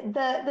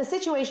 the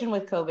situation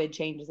with COVID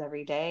changes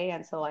every day.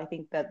 And so I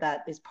think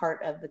that is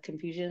part of the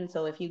confusion.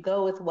 So if you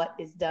go with what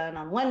is done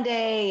on one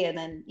day and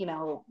then,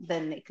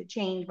 then it could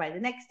change by the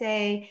next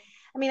day.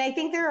 I mean, I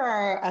think there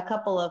are a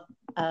couple of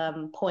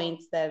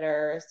points that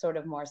are sort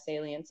of more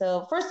salient.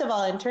 So first of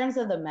all, in terms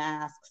of the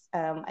masks,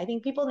 I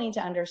think people need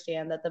to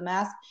understand that the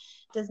mask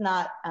does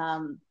not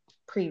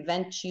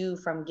prevent you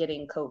from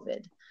getting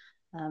COVID.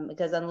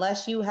 Because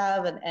unless you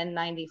have an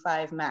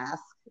N95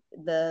 mask,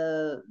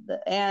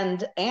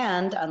 and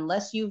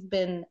unless you've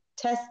been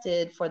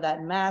tested for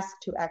that mask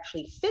to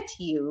actually fit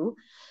you,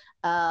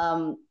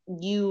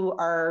 you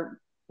are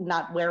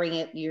not wearing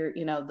it.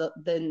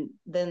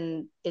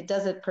 Then it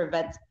doesn't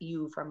prevent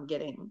you from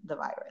getting the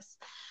virus.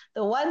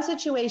 The one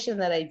situation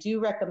that I do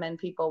recommend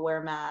people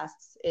wear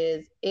masks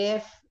is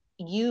if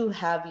you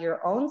have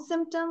your own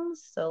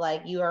symptoms. So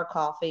like you are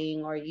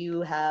coughing or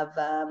you have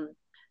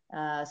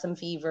some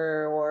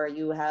fever, or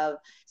you have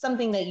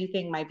something that you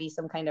think might be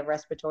some kind of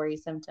respiratory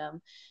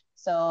symptom.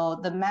 So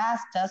the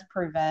mask does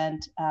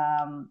prevent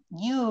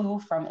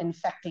you from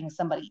infecting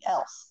somebody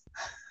else.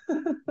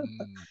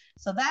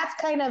 So that's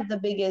kind of the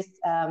biggest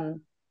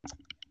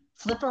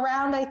flip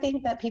around, I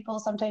think, that people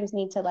sometimes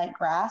need to like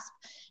grasp,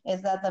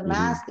 is that the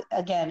mask,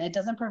 again, it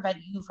doesn't prevent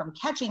you from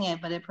catching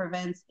it, but it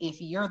prevents,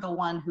 if you're the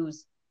one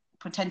who's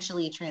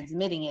potentially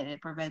transmitting it, it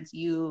prevents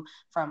you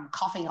from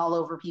coughing all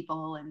over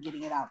people and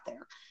getting it out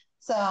there.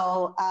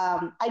 So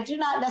I do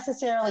not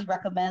necessarily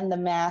recommend the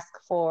mask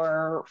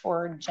for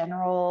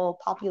general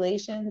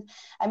populations.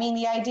 I mean,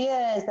 the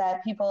idea is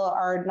that people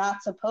are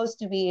not supposed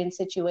to be in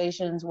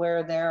situations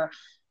where they're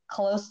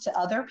close to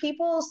other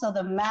people. So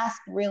the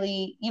mask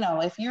really,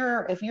 if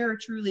you're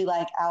truly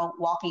like out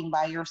walking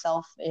by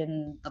yourself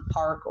in the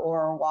park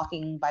or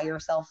walking by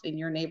yourself in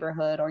your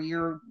neighborhood, or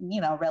you're,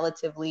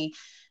 relatively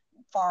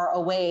far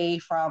away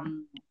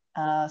from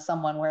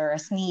someone where a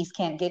sneeze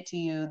can't get to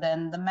you,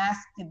 then the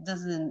mask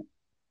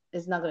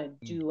is not going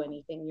to do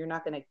anything. You're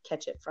not going to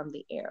catch it from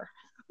the air.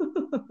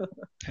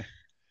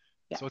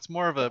 So it's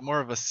more of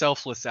a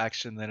selfless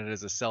action than it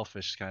is a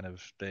selfish kind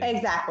of thing.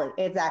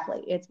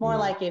 Exactly. It's more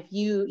like if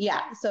you,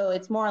 so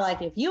it's more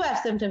like if you have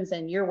symptoms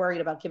and you're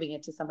worried about giving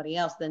it to somebody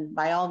else, then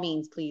by all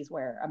means, please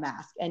wear a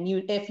mask. And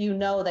if you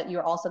know that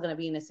you're also going to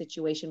be in a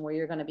situation where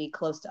you're going to be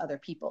close to other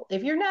people.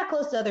 If you're not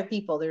close to other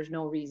people, there's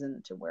no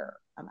reason to wear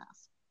a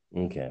mask.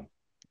 Okay.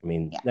 I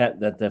mean, that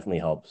definitely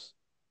helps,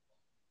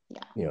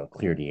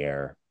 clear the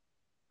air.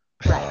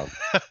 Right.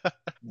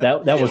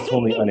 That was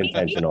totally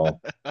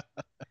unintentional.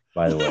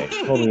 By the way,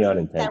 totally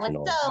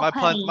unintentional.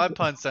 My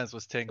pun sense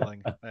was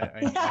tingling.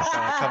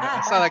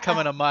 I saw that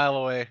coming a mile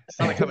away. I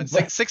saw that coming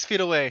 6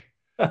 feet away.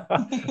 For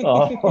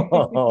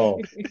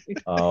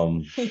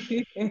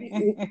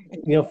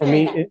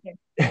me,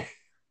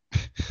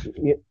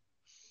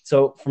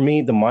 so for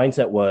me, the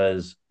mindset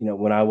was,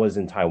 when I was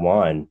in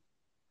Taiwan,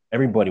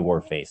 everybody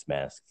wore face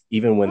masks,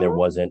 even when there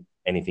wasn't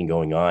anything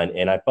going on.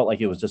 And I felt like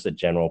it was just a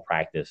general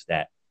practice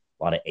that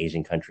a lot of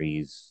Asian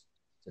countries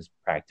just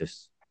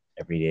practice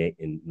every day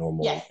in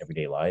normal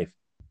everyday life.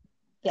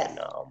 Yes. And,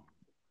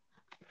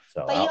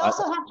 but you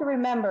also have to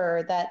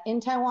remember that in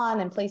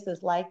Taiwan and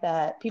places like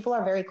that, people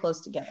are very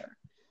close together.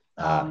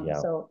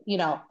 So,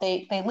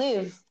 they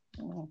live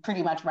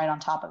pretty much right on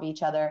top of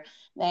each other.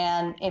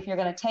 And if you're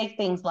going to take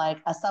things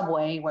like a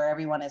subway where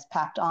everyone is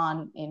packed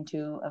on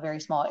into a very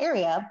small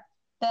area,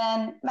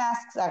 then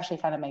masks actually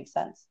kind of make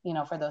sense,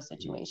 for those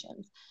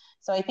situations.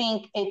 So I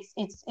think it's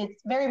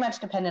very much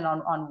dependent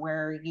on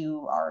where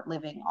you are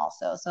living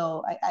also.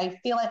 So I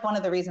feel like one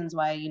of the reasons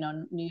why,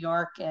 New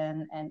York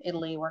and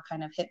Italy were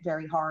kind of hit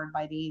very hard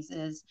by these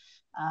is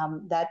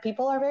that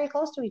people are very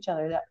close to each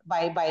other. That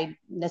by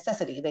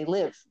necessity, they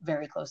live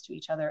very close to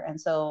each other. And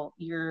so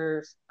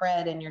your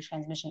spread and your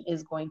transmission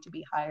is going to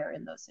be higher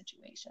in those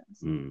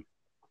situations.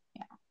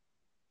 Yeah.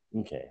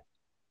 Okay.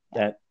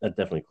 That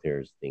definitely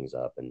clears things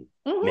up and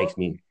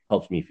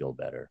helps me feel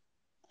better.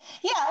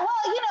 Yeah, well,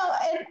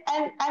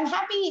 and I'm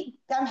happy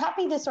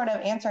to sort of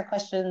answer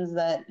questions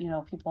that,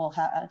 people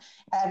have.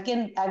 I've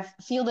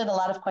fielded a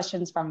lot of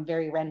questions from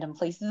very random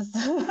places.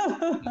 and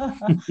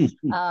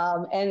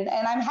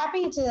I'm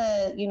happy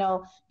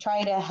to,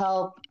 try to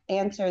help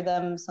answer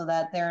them so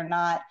that they're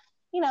not,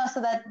 so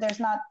that there's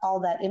not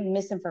all that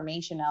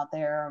misinformation out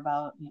there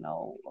about,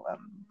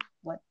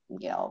 what,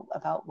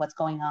 about what's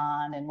going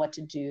on and what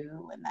to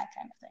do and that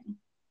kind of thing.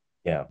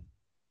 Yeah.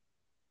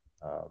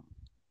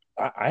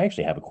 I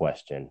actually have a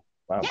question.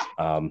 Wow.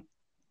 Yeah.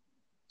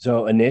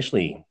 So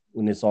initially,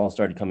 when this all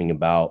started coming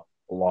about,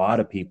 a lot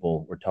of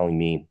people were telling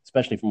me,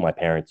 especially from my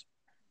parents,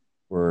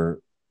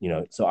 were,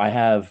 so I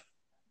have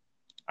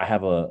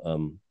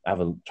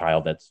a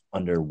child that's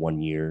under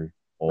 1 year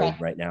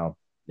old right now.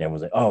 And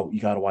everyone's like, oh,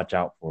 you got to watch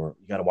out for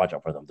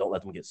them. Don't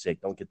let them get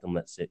sick. Don't get them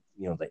let sick.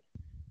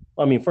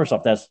 I mean, first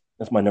off, that's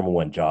my number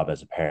one job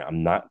as a parent.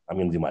 I'm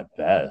going to do my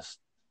best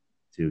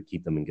to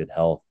keep them in good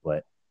health,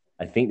 but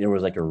I think there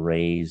was like a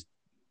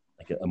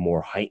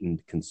more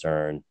heightened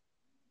concern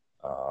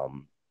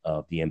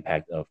of the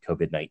impact of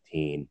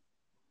COVID-19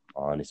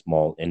 on a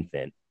small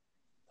infant,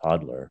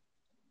 toddler.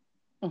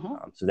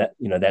 So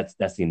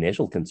that's the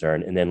initial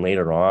concern. And then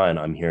later on,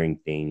 I'm hearing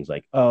things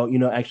like, oh,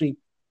 actually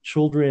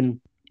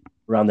children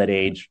around that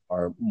age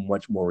are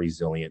much more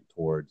resilient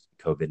towards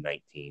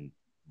COVID-19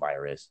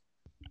 virus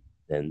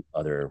than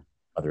other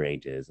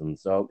ages. And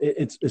so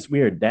it's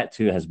weird. That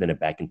too has been a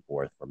back and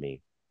forth for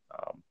me.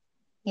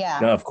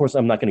 Now, of course,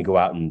 I'm not going to go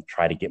out and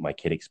try to get my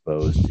kid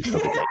exposed to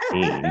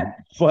COVID-19,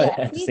 but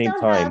at the same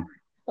time,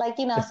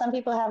 some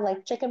people have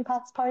like chicken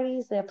pox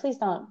parties. Please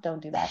don't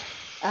do that.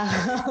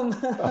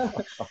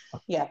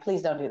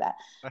 Please don't do that.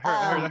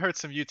 I heard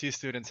some UT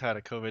students had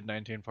a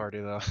COVID-19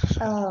 party though.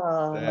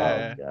 Oh,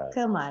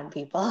 come on,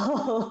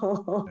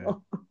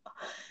 people.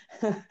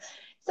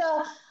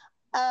 So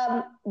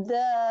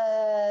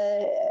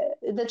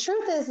the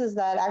truth is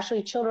that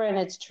actually children,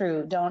 it's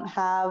true,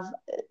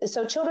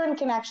 children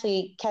can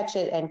actually catch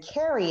it and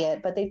carry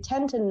it, but they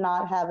tend to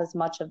not have as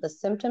much of the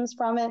symptoms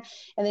from it,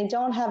 and they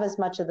don't have as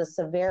much of the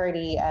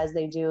severity as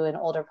they do in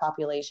older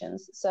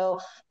populations. So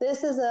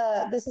this is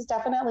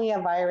definitely a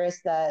virus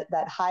that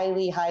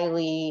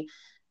highly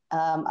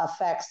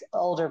affects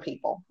older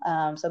people.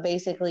 So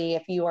basically,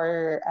 if you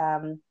are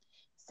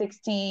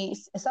 60,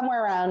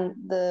 somewhere around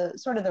the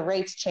sort of the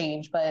rates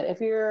change, but if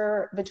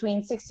you're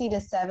between 60 to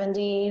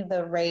 70,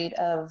 the rate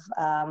of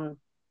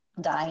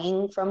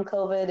dying from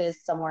COVID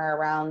is somewhere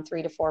around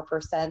 3 to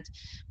 4%,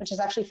 which is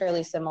actually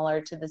fairly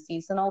similar to the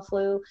seasonal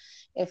flu.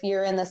 If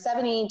you're in the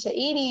 70 to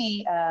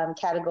 80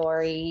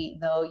 category,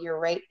 though,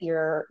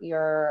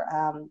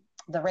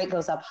 the rate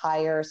goes up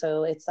higher,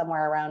 so it's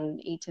somewhere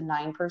around 8 to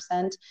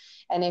 9%.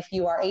 And if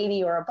you are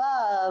 80 or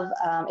above,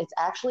 it's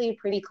actually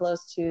pretty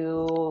close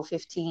to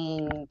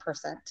 15%,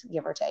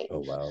 give or take. Oh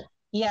wow!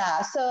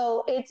 Yeah,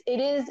 so it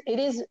is.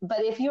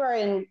 But if you are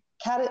in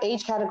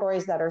age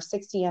categories that are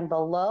 60 and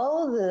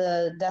below,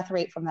 the death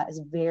rate from that is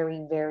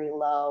very, very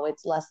low.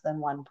 It's less than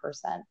 1%, or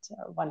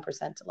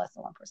 1% to less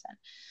than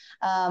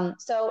 1%.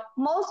 So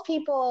most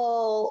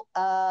people,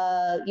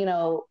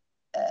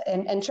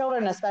 and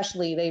children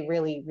especially, they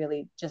really,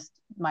 really just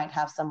might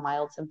have some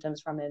mild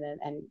symptoms from it,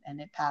 and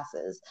it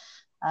passes.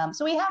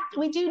 So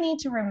we do need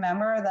to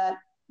remember that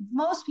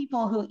most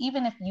people who,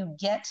 even if you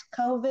get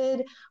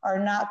COVID, are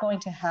not going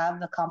to have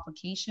the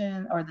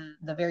complication or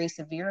the very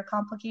severe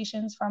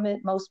complications from it.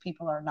 Most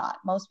people are not.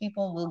 Most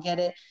people will get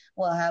it,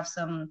 will have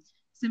some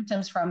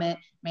symptoms from it,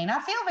 may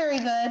not feel very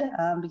good,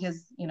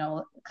 because,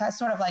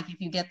 sort of like if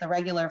you get the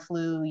regular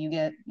flu,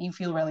 you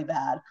feel really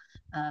bad.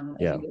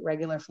 If you get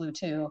regular flu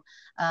too.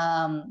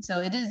 So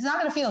it is not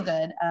going to feel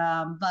good.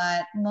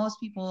 But most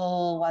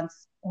people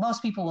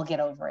will get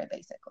over it,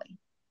 basically.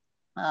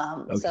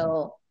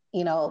 So,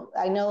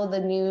 I know the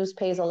news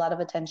pays a lot of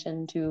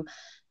attention to,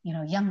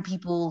 young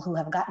people who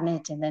have gotten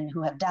it and then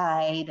who have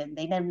died, and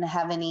they didn't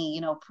have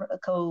any,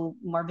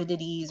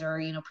 comorbidities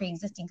or,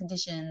 pre-existing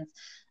conditions.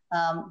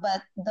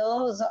 But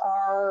those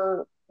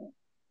are,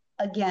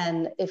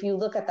 again, if you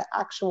look at the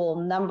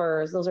actual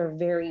numbers, those are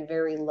very,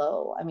 very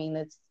low. I mean,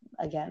 it's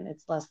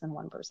less than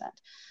 1%.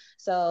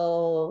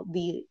 So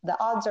the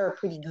odds are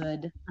pretty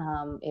good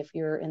if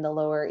you're in the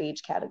lower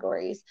age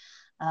categories.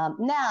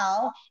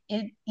 Now,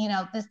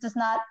 this does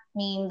not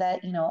mean that,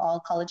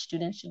 all college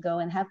students should go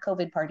and have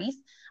COVID parties,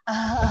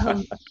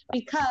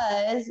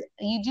 because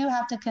you do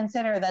have to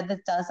consider that this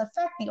does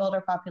affect the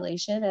older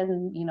population,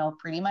 and,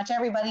 pretty much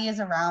everybody is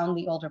around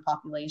the older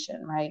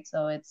population, right?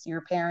 So it's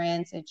your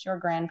parents, it's your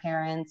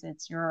grandparents,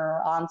 it's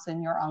your aunts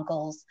and your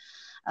uncles.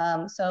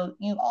 So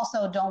you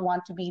also don't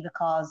want to be the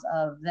cause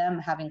of them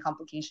having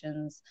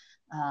complications,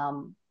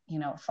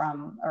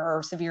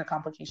 or severe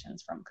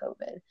complications from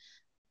COVID.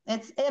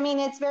 It's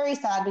very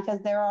sad, because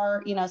there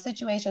are,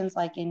 situations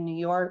like in New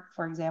York,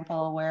 for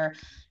example, where,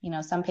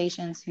 some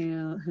patients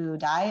who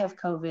die of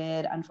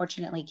COVID,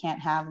 unfortunately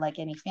can't have like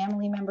any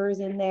family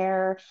members in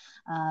there.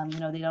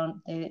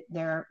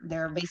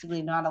 They're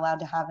basically not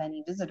allowed to have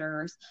any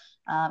visitors.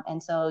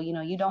 And so,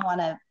 you don't want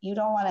to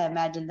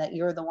imagine that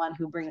you're the one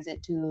who brings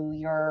it to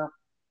your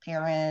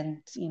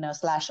parent,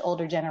 /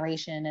 older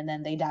generation, and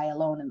then they die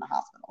alone in the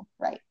hospital,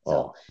 right?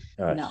 So,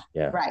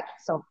 right.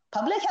 So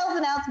public health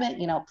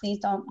announcement, please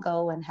don't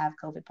go and have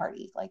COVID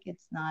parties. Like,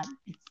 it's not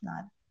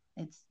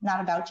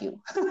about you.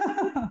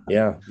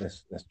 Yeah,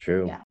 that's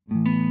true. Yeah.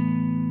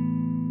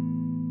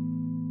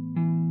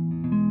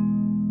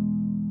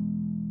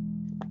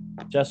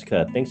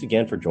 Jessica, thanks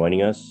again for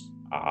joining us.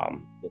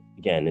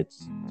 Again,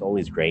 it's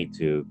always great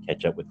to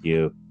catch up with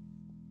you.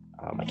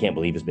 I can't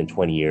believe it's been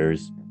 20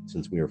 years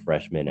since we were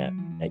freshmen at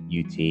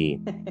UT.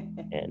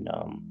 And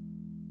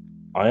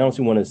I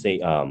honestly want to say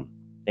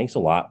thanks a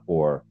lot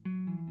for,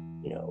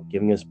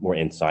 giving us more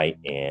insight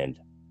and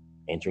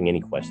answering any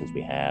questions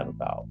we have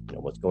about,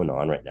 what's going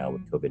on right now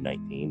with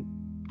COVID-19.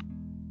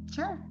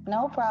 Sure,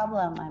 no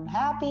problem. I'm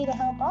happy to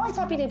help. Always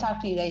happy to talk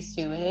to you guys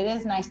too. It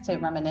is nice to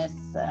reminisce,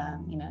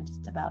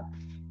 just about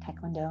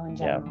Taekwondo in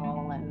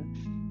general, and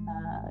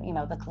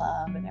the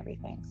club and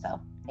everything. So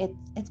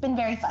it's been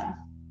very fun.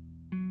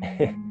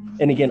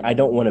 And again, I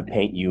don't want to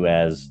paint you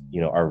as,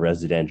 our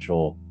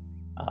residential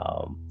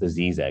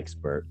disease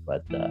expert,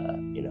 but,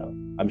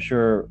 I'm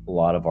sure a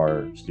lot of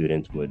our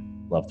students would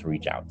love to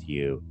reach out to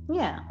you.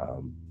 Yeah.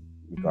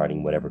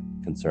 Regarding whatever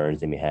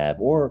concerns they may have,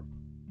 or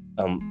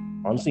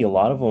honestly, a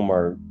lot of them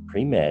are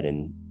pre-med,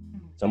 and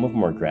some of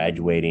them are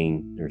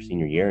graduating their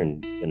senior year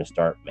and going to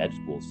start med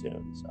school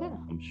soon. So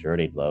I'm sure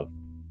they'd love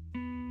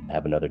to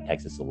have another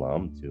Texas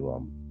alum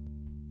to,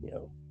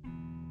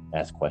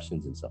 ask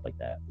questions and stuff like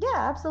that.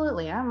 Yeah,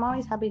 absolutely. I'm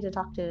always happy to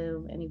talk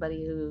to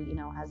anybody who,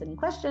 has any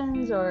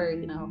questions,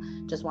 or,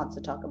 just wants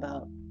to talk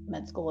about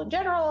med school in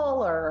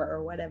general,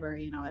 or whatever.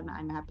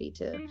 I'm happy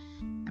to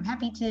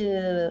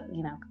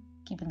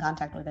keep in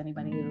contact with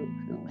anybody who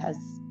has,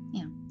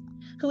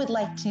 who would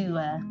like to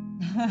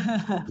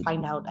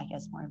find out, I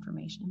guess, more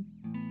information.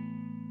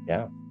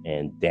 Yeah.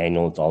 And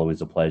Daniel, it's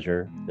always a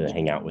pleasure to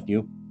hang out with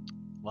you.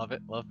 Love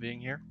it. Love being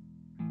here.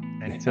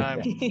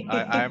 Anytime.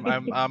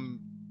 I'm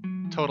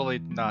totally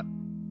not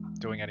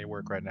doing any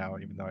work right now,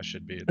 even though I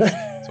should be.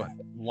 It's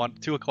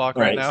what, 2 o'clock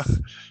right now?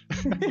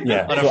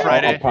 Yeah. On a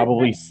Friday.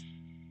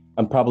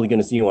 I'm probably going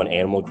to see you on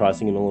Animal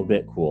Crossing in a little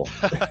bit. Cool.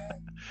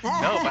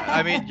 No, but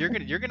I mean,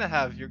 you're gonna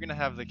have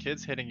the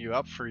kids hitting you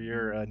up for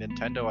your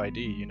Nintendo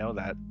ID. You know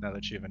that now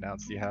that you've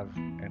announced you have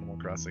Animal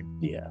Crossing.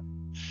 Yeah.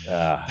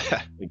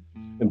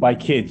 And by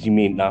kids, you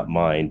mean not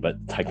mine,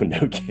 but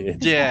Taekwondo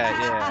kids.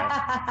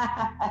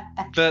 Yeah.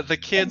 The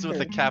kids with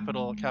a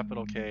capital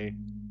K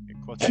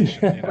in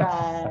quotation.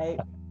 Right.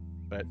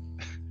 But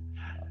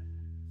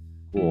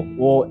cool.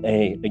 Well,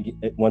 hey,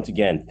 once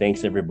again,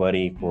 thanks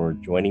everybody for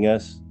joining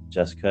us.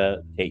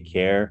 Jessica, take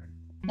care.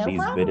 No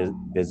Please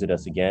visit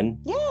us again.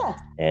 Yeah.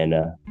 And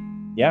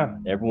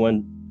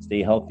everyone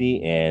stay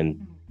healthy and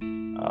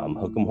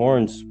hook 'em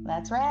horns.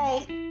 That's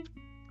right.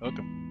 hook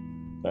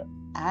 'em. All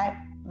right.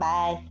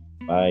 Bye.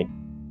 Bye.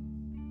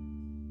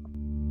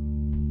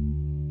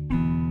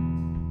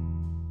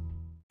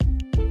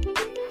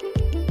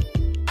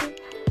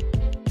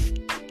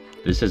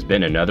 This has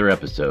been another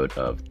episode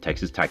of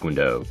Texas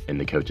Taekwondo in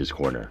the Coach's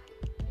Corner.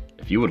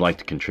 If If you would like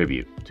to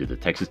contribute to the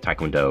Texas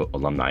Taekwondo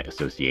Alumni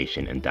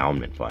Association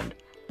Endowment Fund,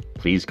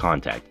 please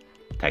contact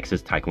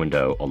Texas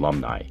Taekwondo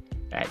Alumni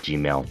at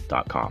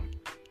gmail.com.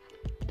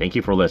 Thank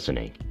you for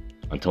listening.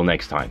 Until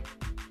next time,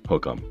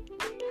 hook 'em.